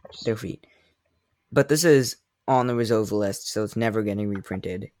 just They're feet. But this is on the reserve list, so it's never getting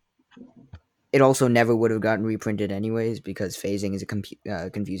reprinted. It also never would have gotten reprinted anyways because phasing is a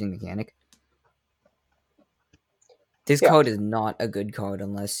confusing mechanic. This yeah. card is not a good card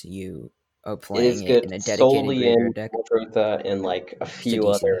unless you are It playing is it in good a dedicated solely in graveyard deck. Ultratha and like a few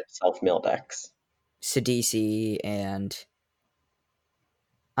other Sidisi. self-mill decks. Sidisi, and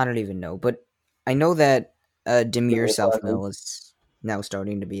I don't even know. But I know that Demir Self Neoplasm. Mill is now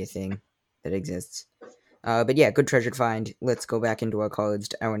starting to be a thing that exists. But yeah, good treasured find. Let's go back into our cards.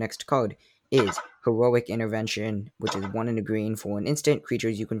 Our next card is Heroic Intervention, which is 1 in a green for an instant.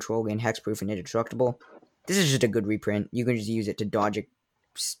 Creatures you control gain hexproof and indestructible. This is just a good reprint. You can just use it to dodge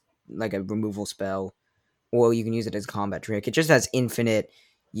like a removal spell, or you can use it as a combat trick. It just has infinite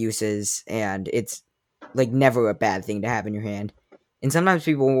uses, and it's like never a bad thing to have in your hand. And sometimes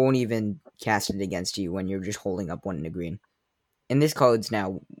people won't even cast it against you when you're just holding up 1 in a green. And this card's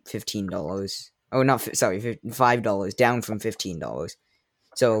now $15. Oh, not sorry, $5 down from $15.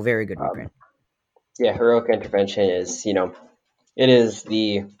 So very good Um, reprint. yeah, heroic intervention is it is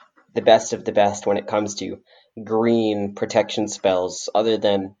the best of the best when it comes to green protection spells. Other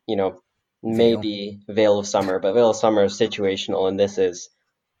than Veil. maybe Veil of Summer, but Veil of Summer is situational, and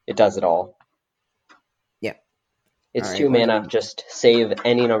it does it all. Yeah. All It's right. two What do mana, we? just save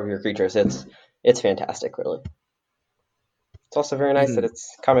any number of your creatures. It's fantastic, really. It's also very nice that And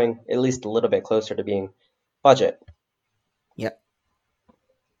it's coming at least a little bit closer to being budget. yeah,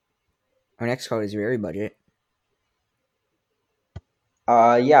 our next card is very budget.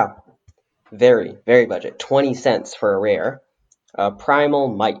 Yeah, very, very budget. 20 cents for a rare. Primal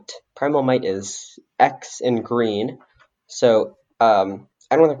Might. Primal Might is X in green. So, I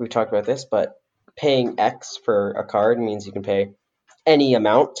don't think we've talked about this, but paying X for a card means you can pay any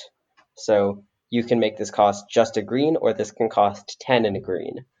amount. So, you can make this cost just a green, or this can cost 10 in a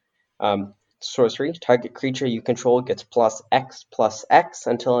green. Sorcery. Target creature you control gets plus X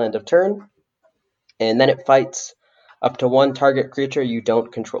until end of turn, and then it fights up to one target creature you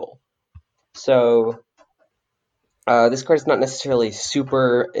don't control. So, this card is not necessarily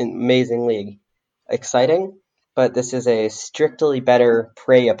super amazingly exciting, but this is a strictly better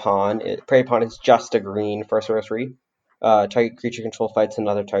Prey Upon. Prey Upon is just a green for sorcery. Target creature control fights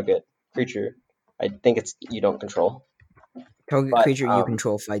another target creature. I think it's you don't control, Target but creature you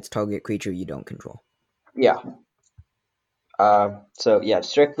control fights target creature you don't control. yeah. So yeah,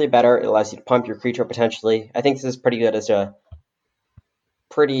 strictly better. It allows you to pump your creature potentially. I think this is pretty good as a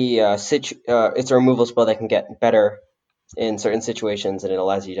pretty it's a removal spell that can get better in certain situations, and it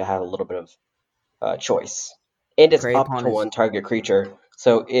allows you to have a little bit of choice. And it's Prey up upon to is one target creature,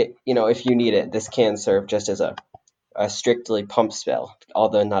 so if you need it, this can serve just as a strictly pump spell,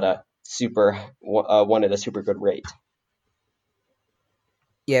 although not a super one at a super good rate.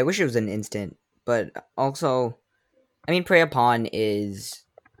 yeah. I wish it was an instant, but also, I mean, prey upon is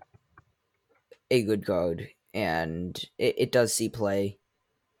a good card, and it does see play.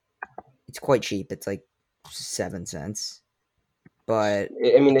 It's quite cheap. It's like 7 cents, but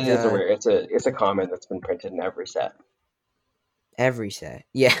I mean, it is a the rare. It's a common that's been printed in every set. every set,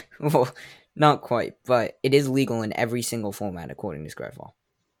 yeah, well, not quite, but it is legal in every single format according to Skyfall.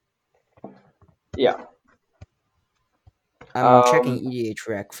 Yeah. I'm checking Um, EDH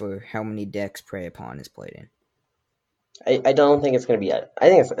Rec for how many decks Prey Upon is played in. I don't think it's going to be. I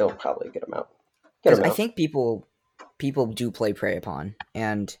think it'll probably a good amount. Good Because I amount. think people do play Prey Upon,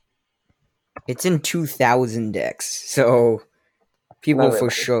 and it's in 2,000 decks, so Not people for really.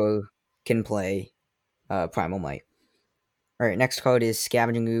 sure can play Primal Might. Alright, next card is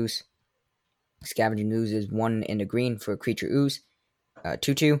Scavenging Ooze. Scavenging Ooze is 1 and a green for a creature ooze.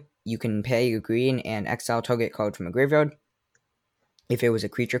 2/2. You can pay a green and exile target card from a graveyard. If it was a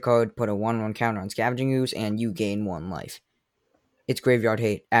creature card, put a 1/1 counter on Scavenging Ooze, and you gain 1 life. It's graveyard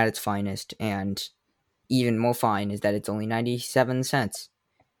hate at its finest, and even more fine is that it's only 97 cents,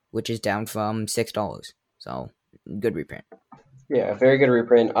 which is down from $6. So, good reprint. Yeah, very good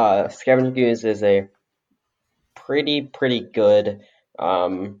reprint. Scavenging Ooze is a pretty good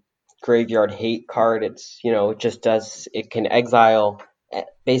um, graveyard hate card. It just does it can exile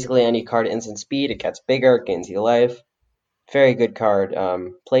basically any card at instant speed. It gets bigger, it gains you life. Very good card.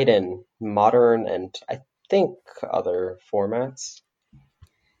 Played in modern and I think other formats.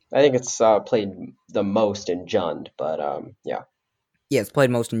 I think it's played the most in Jund, but yeah. Yeah, it's played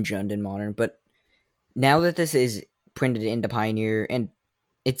most in Jund and Modern, but now that this is printed into Pioneer and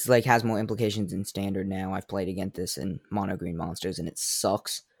it's like has more implications in Standard now, I've played against this in Mono Green Monsters and it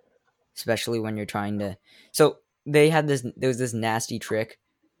sucks, especially when you're trying to. So there was this nasty trick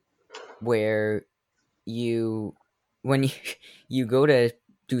where you when you, you go to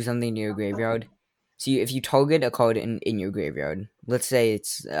do something to your graveyard. So if you target a card in your graveyard, let's say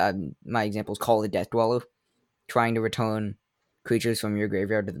it's my example is Call the Death Dweller, trying to return creatures from your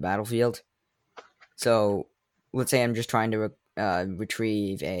graveyard to the battlefield. So let's say I'm just trying to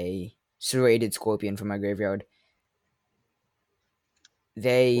retrieve a serrated scorpion from my graveyard.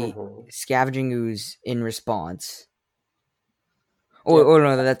 They Hmm. Scavenging Ooze in response. Yep. Or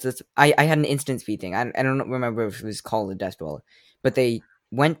no, that's I had an instant speed thing. I don't remember if it was called a Death Dweller, but they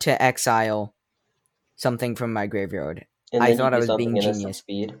went to exile something from my graveyard. And I then you thought I do was something being in instant genius.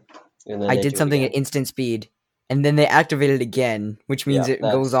 speed, and then I they did do it something again. at instant speed, and then they activated again, which means Yeah, it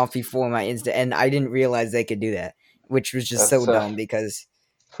goes that's off before my instant. And I didn't realize they could do that, which was just so that's dumb because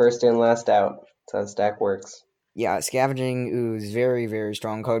first in, last out. That's how stack works. yeah, Scavenging Ooze very very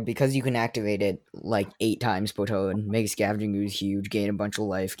strong code because you can activate it like 8 times per turn, make Scavenging Ooze huge, gain a bunch of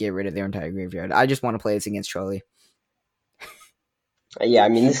life, get rid of their entire graveyard. I just want to play this against Charlie. Yeah, I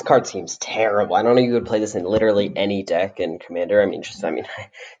mean this card seems terrible. I don't know you would play this in literally any deck in Commander.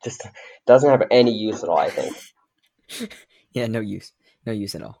 Just doesn't have any use at all. I think. Yeah, no use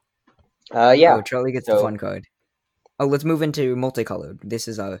at all. Oh, Yeah. Charlie gets the fun So card. Oh, let's move into multicolored.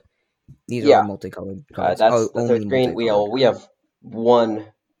 These are our yeah, multicolored cards. that's Oh, the only third green. multicolored. We have one.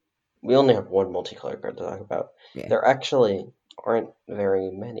 We only have one multicolored card to talk about. Yeah. There actually aren't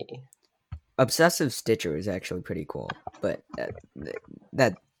very many. Obsessive Stitcher is actually pretty cool, but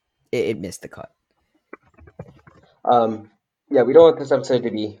that it missed the cut. Um, yeah, we don't want this episode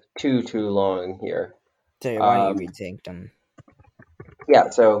to be too long here. So yeah, why don't you Um, read Sanctum? yeah,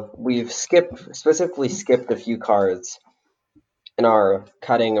 so we've specifically skipped a few cards in our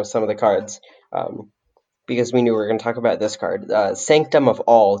cutting of some of the cards. Because we knew we were going to talk about this card. Sanctum of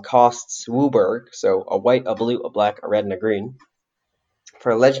All costs Wooburg, so a white, a blue, a black, a red, and a green.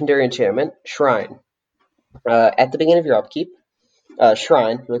 For a legendary enchantment, Shrine. At the beginning of your upkeep,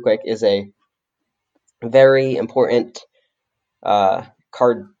 Shrine, really quick, is a very important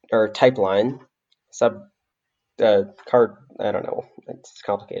card or type line. Sub card, I don't know, it's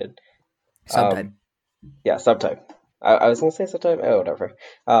complicated. Subtype. Um, yeah, subtype. I was going to say subtype, oh, whatever.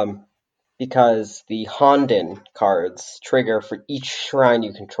 Um, because the Honden cards trigger for each shrine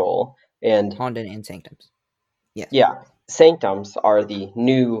you control, and Honden and Sanctums. Yes. yeah, sanctums are the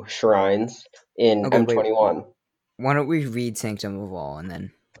new shrines in Okay, wait. M21. Why don't we read Sanctum of All and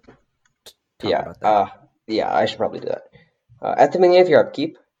then talk Yeah, about that? yeah, I should probably do that. At the beginning of your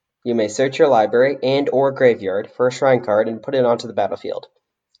upkeep, you may search your library and or graveyard for a shrine card and put it onto the battlefield.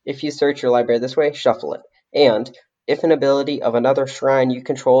 If you search your library this way, shuffle it. And if an ability of another shrine you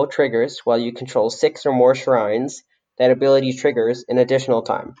control triggers while you control 6 or more shrines, that ability triggers an additional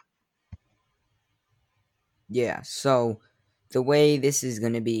time. Yeah, so the way this is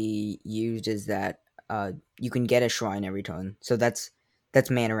going to be used is that you can get a shrine every turn. So that's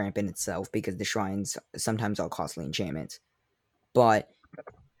mana ramp in itself because the shrines sometimes are costly enchantments. But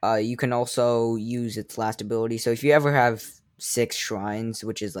you can also use its last ability. So if you ever have 6 shrines,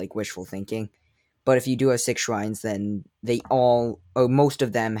 which is like wishful thinking, but if you do have 6 shrines, then they all or most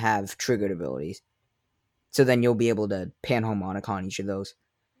of them have triggered abilities. So then you'll be able to panharmonic on each of those.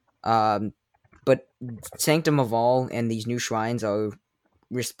 Um, but Sanctum of All and these new shrines are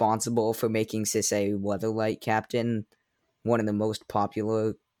responsible for making Sisay Weatherlight Captain one of the most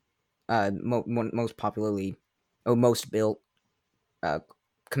popular, most popularly, or most built uh,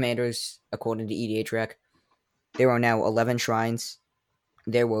 commanders according to EDH Rec. There are now 11 shrines.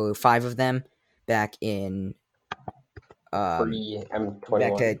 There were 5 of them back in um Pre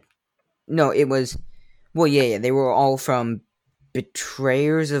back M21. to no, it was well, yeah, they were all from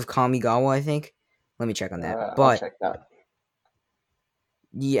Betrayers of Kamigawa, I think. Let me check on that. I'll But check that.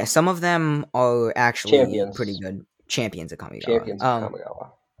 yeah, some of them are actually pretty Champions. good champions of Kamigawa. Champions of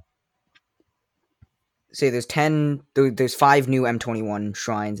Kamigawa. So there's 10. There's 5 new M21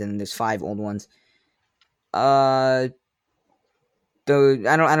 shrines, and there's 5 old ones. Uh, though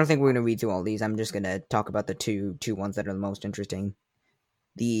I don't think we're gonna read through all these. I'm just gonna talk about the two ones that are the most interesting.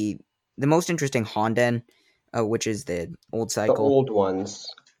 The the most interesting Honden, which is the old The cycle, old ones.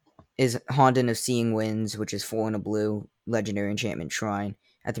 is Honden of Seeing Winds, which is 4 and a blue, legendary enchantment shrine.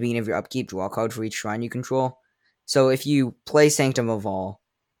 At the beginning of your upkeep, draw a card for each shrine you control. So if you play Sanctum of All,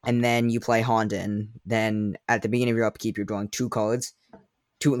 and then you play Honden, then at the beginning of your upkeep, you're drawing 2 cards,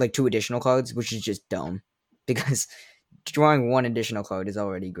 two additional cards, which is just dumb. Because drawing 1 additional card is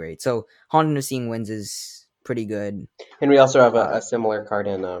already great. So Honden of Seeing Winds is pretty good. And we also have Uh, a similar card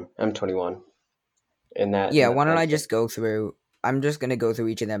in M21 in yeah, that why don't time I set. just go through? I'm just gonna go through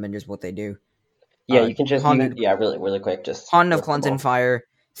each of them and just what they do. Yeah, you can just Honden yeah, really quick, just Haunted of list them Cleanse and all. Fire,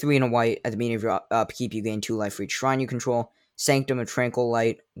 3 and a white. At the beginning of your upkeep, you gain 2 life for each shrine you control. Sanctum of Tranquil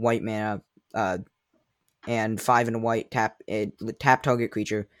Light, white mana, and 5 and a white. Tap target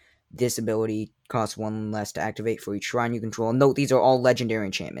creature. This ability costs 1 less to activate for each shrine you control. Note these are all legendary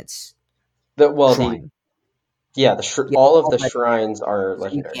enchantments. The Shrine. yeah, Yeah, all of all the legendary. shrines are So you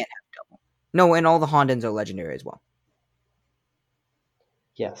legendary. can't have double. No, and all the Hondens are legendary as well.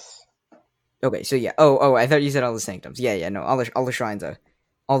 Yes. Okay, so yeah. Oh, I thought you said all the sanctums. Yeah. No, all the shrines are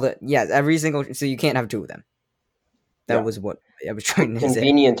all the yeah. Every single. So you can't have 2 of them. That Yeah. was what I was trying to say.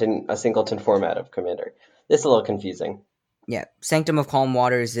 Convenient in a singleton format of Commander. This is a little confusing. Yeah, Sanctum of Calm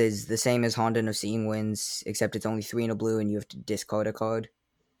Waters is the same as Honden of Seeing Winds, except it's only 3 and a blue, and you have to discard a card.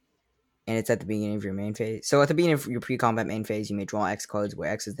 And it's at the beginning of your main phase. So at the beginning of your pre-combat main phase, you may draw X cards, where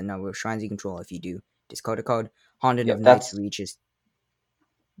X is the number of shrines you control. If you do, discard a card. Honden of Yep, Night's that's Reach is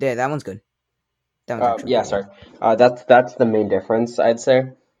yeah, that one's good. That one's actually yeah, pretty sorry. good. That's the main difference, I'd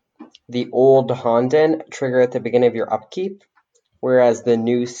say. The old Honden trigger at the beginning of your upkeep, whereas the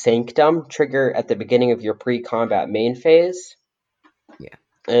new Sanctum trigger at the beginning of your pre-combat main phase. Yeah,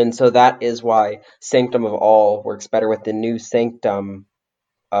 And so that is why Sanctum of All works better with the new Sanctum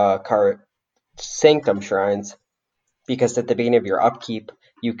card Sanctum shrines, because at the beginning of your upkeep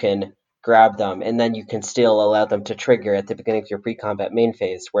you can grab them and then you can still allow them to trigger at the beginning of your pre-combat main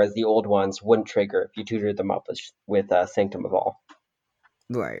phase, whereas the old ones wouldn't trigger if you tutored them up with Sanctum of All.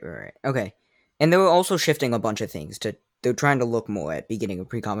 right. Okay, and they were also shifting a bunch of things to. They're trying to look more at beginning of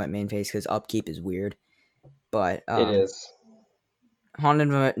pre-combat main phase because upkeep is weird. But It is.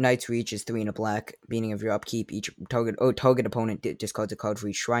 Haunted Knight's Reach is 3 and a black. Beginning of your upkeep, each target opponent discards a card for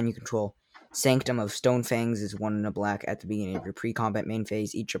each shrine you control. Sanctum of Stonefangs is 1 and a black. At the beginning of your pre-combat main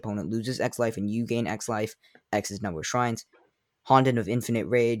phase, each opponent loses X life and you gain X life. X is number of shrines. Haunted of Infinite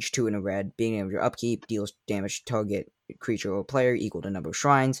Rage, 2 and a red. Beginning of your upkeep, deals damage to target creature or player equal to number of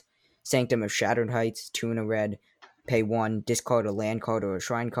shrines. Sanctum of Shattered Heights, 2 and a red. Pay 1, discard a land card or a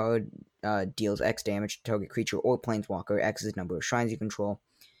shrine card. Deals X damage to target creature or planeswalker. X is the number of shrines you control.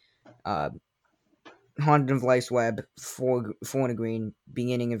 Uh, Haunted of Life's Web, 4 and a green.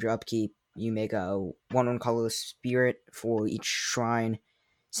 Beginning of your upkeep, you make a 1 colorless spirit for each shrine.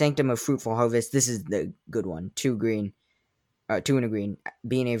 Sanctum of Fruitful Harvest, this is the good one. 2 green. 2 and a green.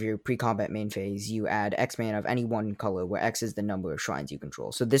 Beginning of your pre-combat main phase, you add X mana of any one color, where X is the number of shrines you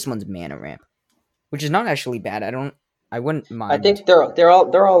control. So this one's mana ramp, which is not actually bad. I wouldn't I mind. think they're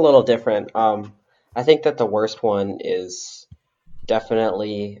all a little different. I think that the worst one is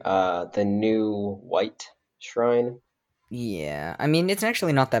Definitely the new white shrine. Yeah, I mean it's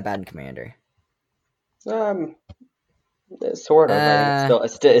actually not that bad in Commander. Um, sort of. I think Uh,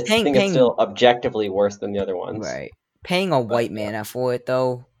 I paying think it's still paying objectively worse than the other ones. right, paying a But white mana for it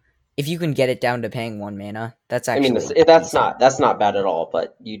though. If you can get it down to paying 1 mana, that's I mean, actually decent. that's not bad at all.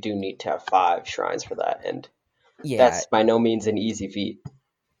 But you do need to have 5 shrines for that, and Yeah, that's by no means an easy feat.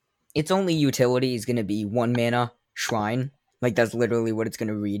 its only utility is gonna be 1 mana shrine. Like that's literally what it's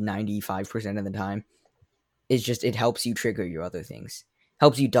gonna read 95% of the time. It's just it helps you trigger your other things.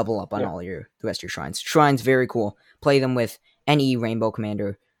 Helps you double up on Yeah. all your the rest of your shrines. Shrines very cool. Play them with any Rainbow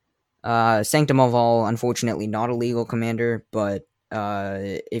Commander. Sanctum of All, unfortunately, not a legal commander, but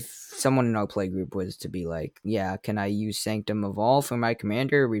if someone in our play group was to be like, yeah, can I use Sanctum of All for my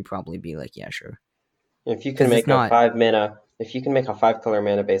commander? We'd probably be like, yeah, sure. If you can Because it's make a not, 5 mana, if you can make a 5 color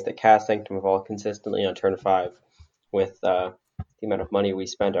mana base that casts Sanctum of All consistently on turn 5 with the amount of money we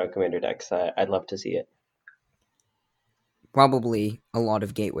spend on commander decks, I'd love to see it. probably a lot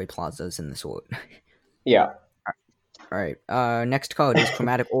of gateway plazas in the sort. Yeah, Alright, next card is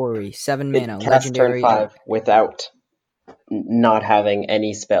Chromatic Orrery, 7 it mana, casts turn legendary five artifact. without not having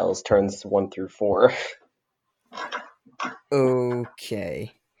any spells turns 1 through 4.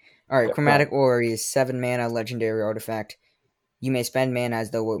 Okay. Alright, Yeah, go ahead. Chromatic Orrery is 7 mana, legendary artifact. You may spend mana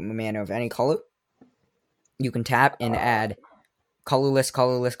as though mana of any color. You can tap and add colorless,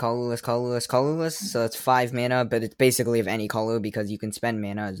 colorless, colorless, colorless, colorless. So it's 5 mana, but it's basically of any color because you can spend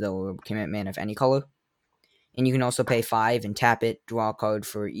mana as though it commit mana of any color. And you can also pay 5 and tap it, draw a card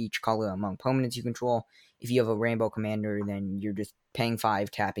for each color among permanents you control. If you have a rainbow commander, then you're just paying 5,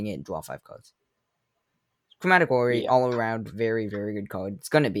 tapping it, and draw 5 cards. Chromatic Ori, Yeah. all around, very, very good card. It's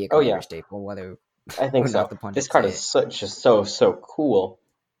going to be a Oh commander yeah, staple, whether I think or not so. the This pundits card say is it. just so cool.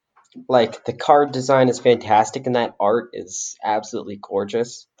 Like the card design is fantastic, and that art is absolutely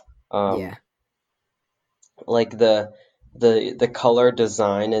gorgeous. Um, Yeah, like the color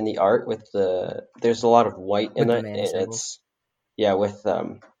design and the art with there's a lot of white in with the it, mana and symbols. it's yeah with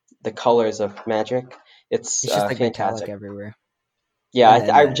the colors of magic. It's It's just like metallic fantastic. everywhere. Yeah, And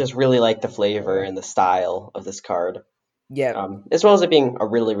then I the just really like the flavor aura. and the style of this card, Yeah, as well as it being a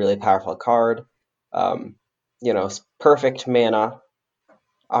really powerful card. Um, perfect mana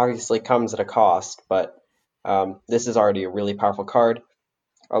obviously comes at a cost, but this is already a really powerful card,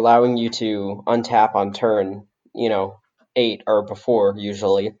 allowing you to untap on turn, 8 or before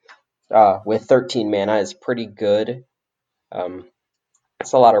usually, with 13 mana is pretty good. Um,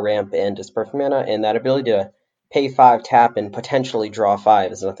 it's a lot of ramp and just perfect mana, and that ability to pay 5, tap, and potentially draw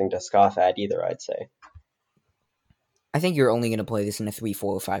 5 is nothing to scoff at either, I'd say. I think you're only going to play this in a 3,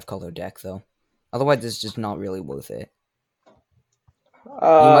 4, or 5 color deck, though. Otherwise, it's just not really worth it. You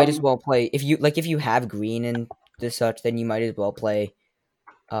might as Um, well play if you have green and this such, then you might as well play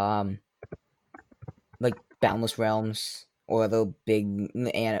um like Boundless Realms or the big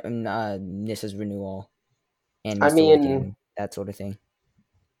Nissa's Renewal and I Mist mean, Awakening, that sort of thing.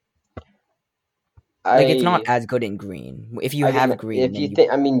 Like it's not I as good in green. If you I mean, have green, if you then you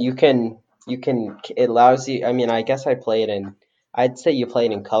think, I mean, it allows you. I mean, I guess I'd say you play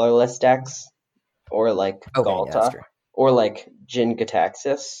it in colorless decks or like okay, yeah, that's Galta true. or like Jin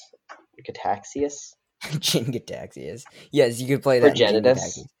Gataxius Jin Gataxias. Yes, you could play or that in Jin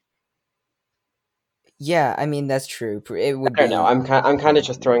Genitus. Gataxias. Yeah, I mean that's true. It would I don't know. be I'm kind of yeah,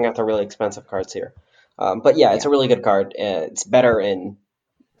 just throwing out the really expensive cards here. But yeah, it's yeah. a really good card. It's better in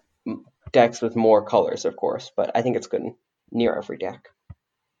decks with more colors, of course, but I think it's good in near every deck.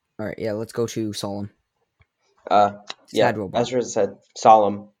 All right, yeah. Let's go to Solemn. Uh, yeah, Sad Robot. Ezra said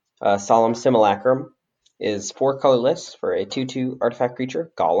Solemn. Solemn Simulacrum is 4 colorless for a 2/2 artifact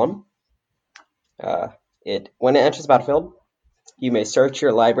creature, Golem. Uh, when it enters the battlefield, you may search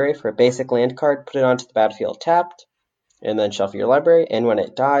your library for a basic land card, put it onto the battlefield tapped, and then shuffle your library. And when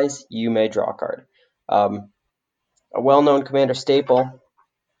it dies, you may draw a card. Um, a well-known Commander staple,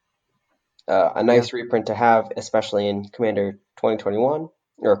 a Yeah, nice reprint to have, especially in Commander 2021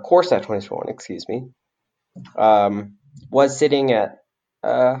 or Core Set 2021, excuse me. Was sitting at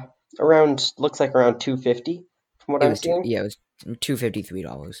uh, around looks like around 250 from what it I'm was two. seeing. Yeah, it was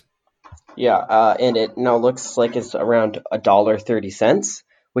 $253. Yeah, and it now looks like it's around $1.30,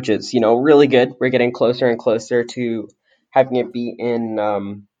 which is really good. We're getting closer and closer to having it be in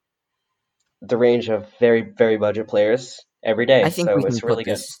the range of very budget players every I day. think we So can it's really put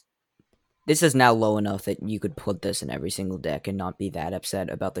good. this. This is now low enough that you could put this in every single deck and not be that upset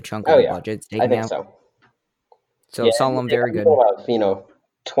about the chunk of Oh your yeah, budget it's I taking think out. so. So Yeah, Solemn, very I'm good. thinking of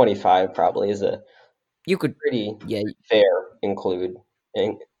 25 probably is a You could, pretty yeah, fair include.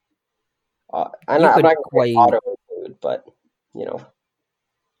 And, you I'm could not gonna say quite. auto include, but. you know,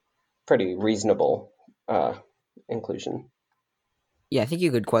 pretty reasonable uh, inclusion. Yeah, I think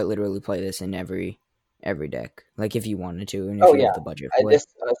you could quite literally play this in every deck, like if you wanted to, and if Oh you have yeah, the budget for it. this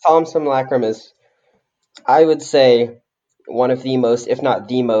Solemn Simulacrum is, I would say, one of the most, if not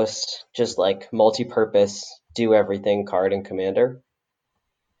the most, just like multi-purpose, do everything card in Commander.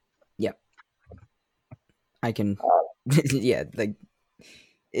 Yeah, I can. Uh, Yeah, like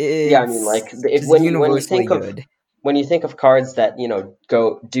yeah, I mean, like it's if just when you universally think of good. cards that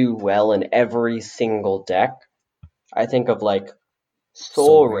go do well in every single deck, I think of like Soul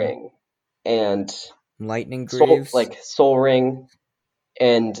Soul Ring, Ring and Lightning Greaves. Soul Ring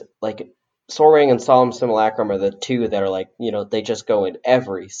and like Soul Ring and Solemn Simulacrum are the two that are like they just go in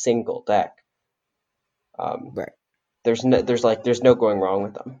every single deck. Um, Right. there's no going wrong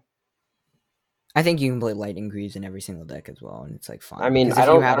with them. I think you can play Lightning Greaves in every single deck as well, and it's like I fine. mean, Because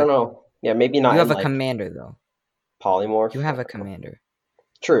if you I have don't a know. Yeah, maybe you not in have a like commander though. polymorph. You have a commander.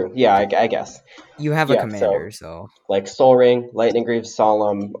 True. Yeah, I guess. You have a Yeah. commander, So so like Soul Ring, Lightning Greaves,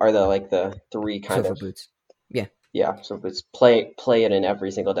 Solemn are the three kind Sofa of Boots. Yeah. yeah. So it's play it in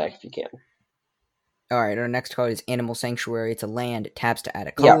every single deck if you can. Alright, our next card is Animal Sanctuary. It's a land, it taps to add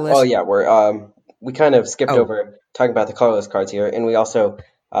a Yeah. Oh colorless. yeah. We kind of skipped Oh, over talking about the colorless cards here, and we also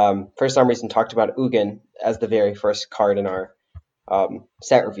for some reason talked about Ugin as the very first card in our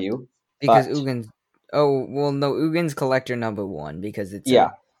set review, because but Ugin's oh well no, Ugin's collector number one because yeah.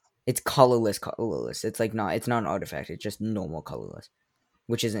 it's colorless. It's not an artifact, it's just normal colorless.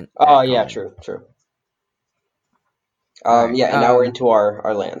 Which isn't Oh that yeah. common. True. True. Alright. Yeah, and now we're into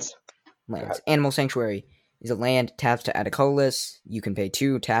our lands. Go ahead. Lands. Animal Sanctuary is a land, taps to add a colorless. You can pay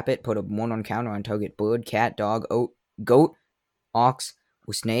 2, tap it, put a 1 on counter on target bird, cat, dog, goat, ox,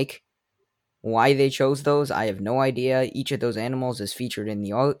 or snake. Why they chose those, I have no idea. Each of those animals is featured in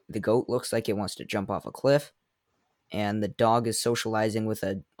the art. The goat looks like it wants to jump off a cliff, and the dog is socializing with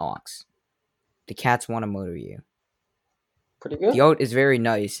an ox. The cats want to murder you. Pretty The good. art is very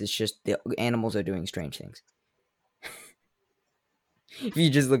nice, it's just the animals are doing strange things. If you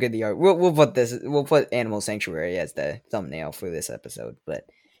just look at the art, we'll put Animal Sanctuary as the thumbnail for this episode, but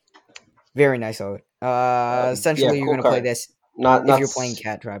very nice art. Yeah, Essentially, you're cool gonna play card. this Not if not you're playing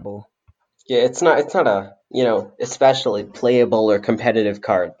Cat Tribal. yeah, it's not a especially playable or competitive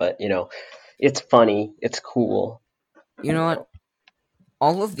card, but it's funny, it's cool. You know You what? know,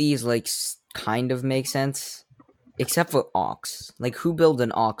 All of these kind of make sense, except for Ox. Like, who builds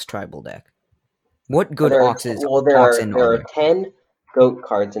an Ox Tribal deck? What good Oxen there are are there? 10 goat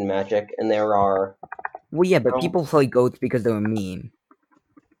cards in Magic, and there are Well, yeah, but um, people play goats because they're a meme.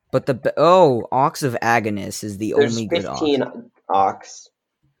 But Ox of Agonis is the there's only good Ox. 15 Ox.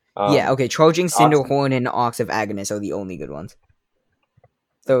 Yeah, okay, Charging Ox Cinderhorn and Ox of Agonis are the only good ones.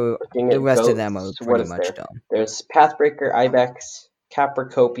 So looking the at rest of them are goats. What pretty is much there? dumb. There's Pathbreaker, Ibex,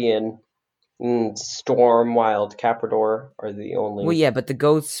 Capricopian, Storm, Wild, Caprador are the Well, only. yeah, but the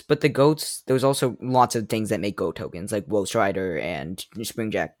goats, there's also lots of things that make goat tokens, like Will Strider and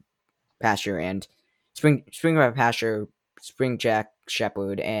Springjack Pasture and Springjack Pasture, Springjack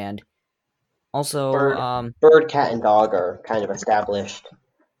Shepherd, and also Bird, Bird, Cat, and Dog are kind of established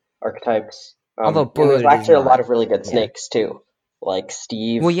archetypes. although And there's Bird is actually a lot not. of really good Yeah. snakes too, like Well,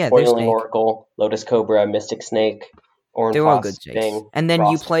 Steve, yeah, there's Toiling Snake. Oracle, Lotus Cobra, Mystic Snake, They're all good Orinphos snakes. Sting, And then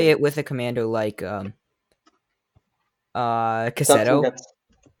you Frost play it King. with a commander like Something Cassetto. that's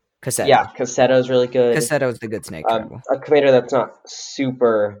yeah, Cassetto. Cassetto's really good. Cassetto's the good snake tribal. A commander that's not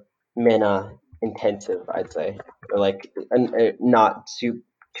super mana intensive, I'd say, or like not too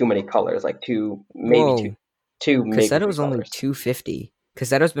many colors, like Whoa. maybe three Cassetto's only colors. $2.50.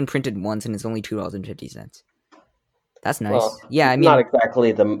 Cassetto's been printed once and it's only $2.50. That's Well, nice. Yeah, I not mean,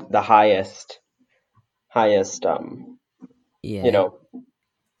 exactly the highest you yeah. know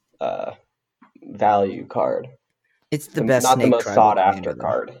uh value card. It's the best Not the snake most tribal sought after commander though.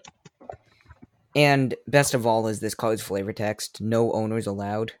 card. And best of all is this card's flavor text: no owners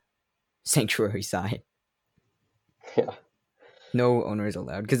allowed. Sanctuary side. Yeah. No owners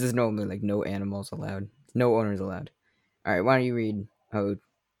allowed. Because there's normally like no animals allowed. No owners allowed. Alright, why don't you read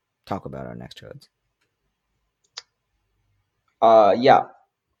talk about our next cards? Yeah.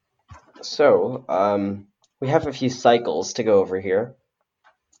 So, we have a few cycles to go over here.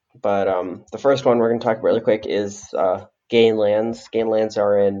 But the first one we're going to talk about really quick is gain lands. Gain lands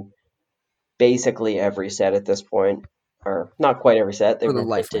are in basically every set at this point, or not quite every set. Or They've the been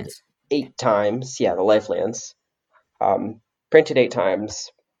printed lifelines. 8 times. Yeah, the life lands. Printed 8 times.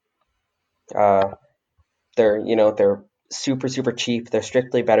 Uh, they're super cheap. They're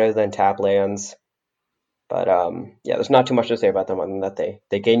strictly better than tap lands. But yeah, there's not too much to say about them other than that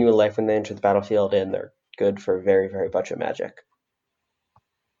they gain you a life when they enter the battlefield, and they're good for very, very budget Magic.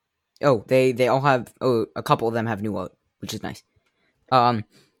 Oh, they all have. Oh, a couple of them have new art, which is nice. Um,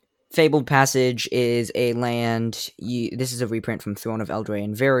 Fabled Passage is a land. This is a reprint from Throne of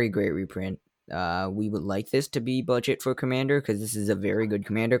Eldraine. Very great reprint. We would like this to be budget for Commander because this is a very good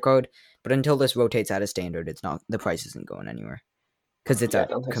Commander card. But until this rotates out of Standard, it's not. The price isn't going anywhere because Yeah, I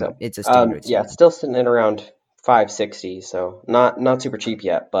don't think so. it's a Standard Yeah, it's staple. still sitting at around 560, so not super cheap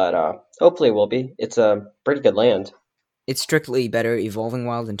yet, but hopefully it will be. It's a pretty good land. It's strictly better Evolving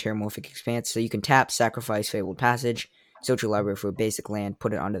Wild and Terramorphic Expanse, so you can tap, sacrifice Fabled Passage, search your library for a basic land,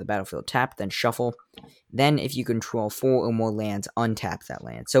 put it onto the battlefield tapped, then shuffle. Then, if you control 4 or more lands, untap that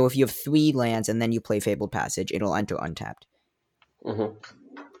land. So if you have 3 lands and then you play Fabled Passage, it'll enter untapped. Hmm.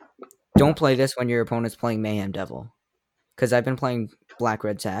 Don't play this when your opponent's playing Mayhem Devil, because I've been playing Black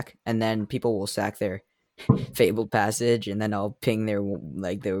Red Sack, and then people will sack their Fabled Passage, and then I'll ping their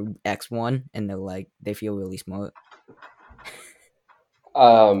X1, and they feel really smart.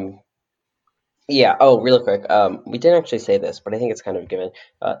 Um, yeah. Oh, real quick. We didn't actually say this, but I think it's kind of a given.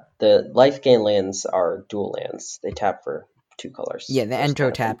 The life gain lands are dual lands. They tap for 2 colors. Yeah, they Just enter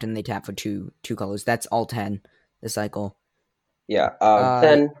kind of thing. tapped and they tap for two colors. That's all 10 the cycle. Yeah. Uh,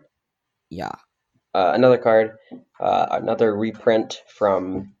 Then yeah. another card, another reprint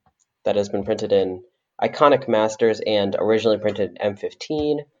from that has been printed in Iconic Masters and originally printed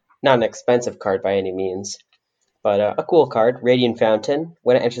M15. Not an expensive card by any means, but a cool card. Radiant Fountain.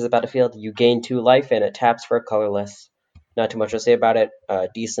 When it enters the battlefield, you gain 2 life and it taps for a colorless. Not too much to say about it.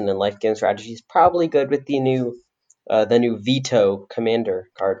 Decent in life gain strategies. Probably good with the new Veto Commander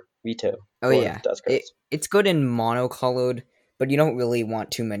card. Veto Oh for yeah. Dust It Crits. it's good in monocolored, but you don't really want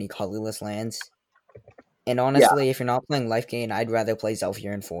too many colorless lands. And Yeah, honestly, if you're not playing life gain, I'd rather play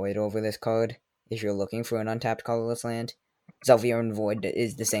Zelfir Void over this card if you're looking for an untapped colorless land. Zelfir Void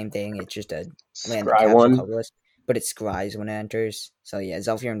is the same thing, it's just a land that Scry taps a one. colorless, but it scries when it enters. So yeah,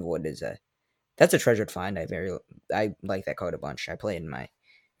 Zelfir Void is that's a treasured find. I like that card a bunch. I play it in my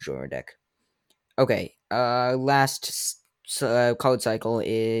Jora deck. Okay, card cycle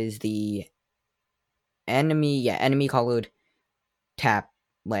is the enemy colored tap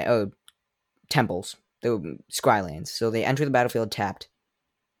like temples, the Scrylands. So they enter the battlefield tapped.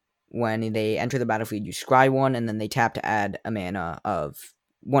 When they enter the battlefield, you scry one, and then they tap to add a mana of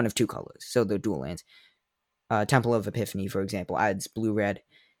one of 2 colors. So they're dual lands. Temple of Epiphany, for example, adds blue red.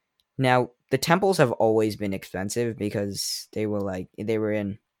 Now the temples have always been expensive because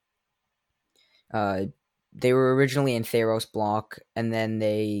uh they were originally in Theros block, and then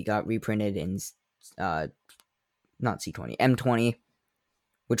they got reprinted in uh not C20 M20,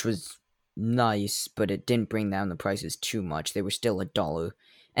 which was nice, but it didn't bring down the prices too much. They were still $1,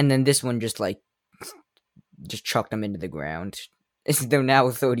 and then this one just chucked them into the ground. They're now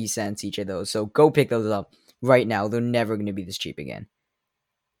 30 cents each of those, so go pick those up right now. They're never going to be this cheap again.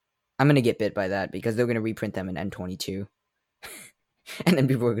 I'm going to get bit by that because they're going to reprint them in N22. And then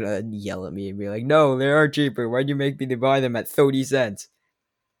people are going to yell at me and be like, no, they are cheaper. Why'd you make me buy them at 30 cents?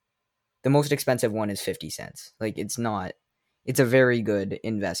 The most expensive one is 50 cents. Like, it's not. It's a very good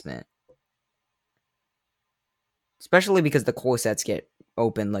investment. Especially because the core sets get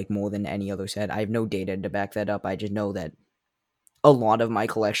open like more than any other set. I have no data to back that up. I just know that a lot of my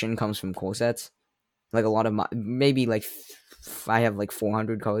collection comes from core sets. Like a lot of my maybe like I have like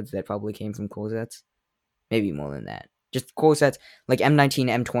 400 cards that probably came from core sets. Maybe more than that. Just core sets like M19,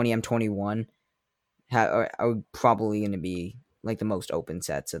 M20, M21 are probably going to be like the most open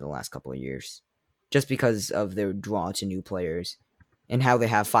sets of the last couple of years, just because of their draw to new players and how they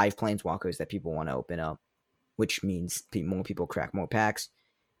have 5 planeswalkers that people want to open up, which means more people crack more packs,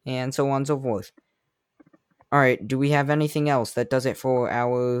 and so on and so forth. All right, do we have anything else? That does it for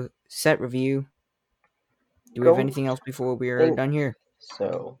our set review. Do we have Don't anything else before we are think done here?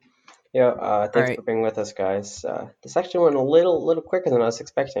 so. Yeah, All thanks for right. being with us, guys. This actually went a little quicker than I was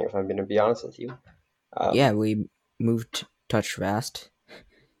expecting, if I'm going to be honest with you. Yeah, Um, we moved touch fast.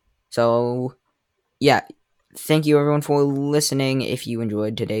 So, yeah, thank you everyone for listening. If you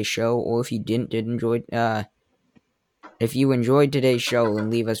enjoyed today's show, or if you did enjoy, if you enjoyed today's show, then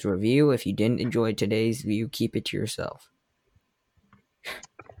leave us a review. If you didn't enjoy today's review, keep it to yourself.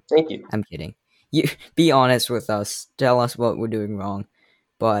 Thank you. I'm kidding. You be honest with us. Tell us what we're doing wrong.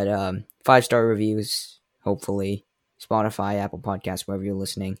 But 5-star reviews, hopefully. Spotify, Apple Podcasts, wherever you're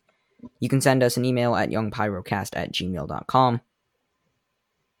listening. You can send us an email at youngpyrocast@gmail.com.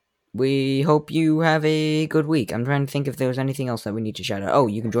 We hope you have a good week. I'm trying to think if there's anything else that we need to shout out. Oh,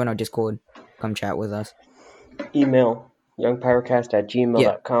 you can join our Discord. Come chat with us. Email youngpyrocast at Yeah,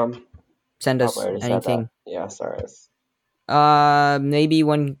 gmail.com. send Probably us already said that. anything. Yeah, sorry. Maybe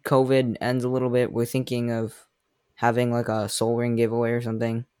when COVID ends a little bit, we're thinking of having like a soul ring giveaway or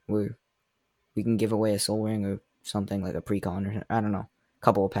something. Where we can give away a soul ring or something like a precon or I don't know, a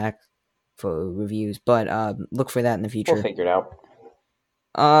couple of packs for reviews. But look for that in the We'll future. figure it out.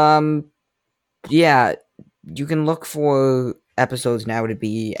 Um, yeah, you can look for episodes now to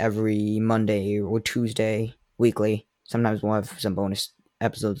be every Monday or Tuesday weekly. Sometimes we'll have some bonus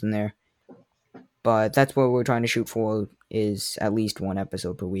episodes in there. But that's what we're trying to shoot for is at least one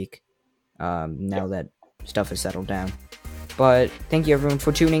episode per week. Yeah. Now that stuff is settled down. But thank you everyone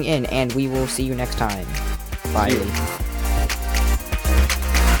for tuning in, and we will see you next time. See Bye. you.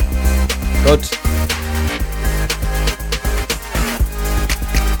 Good.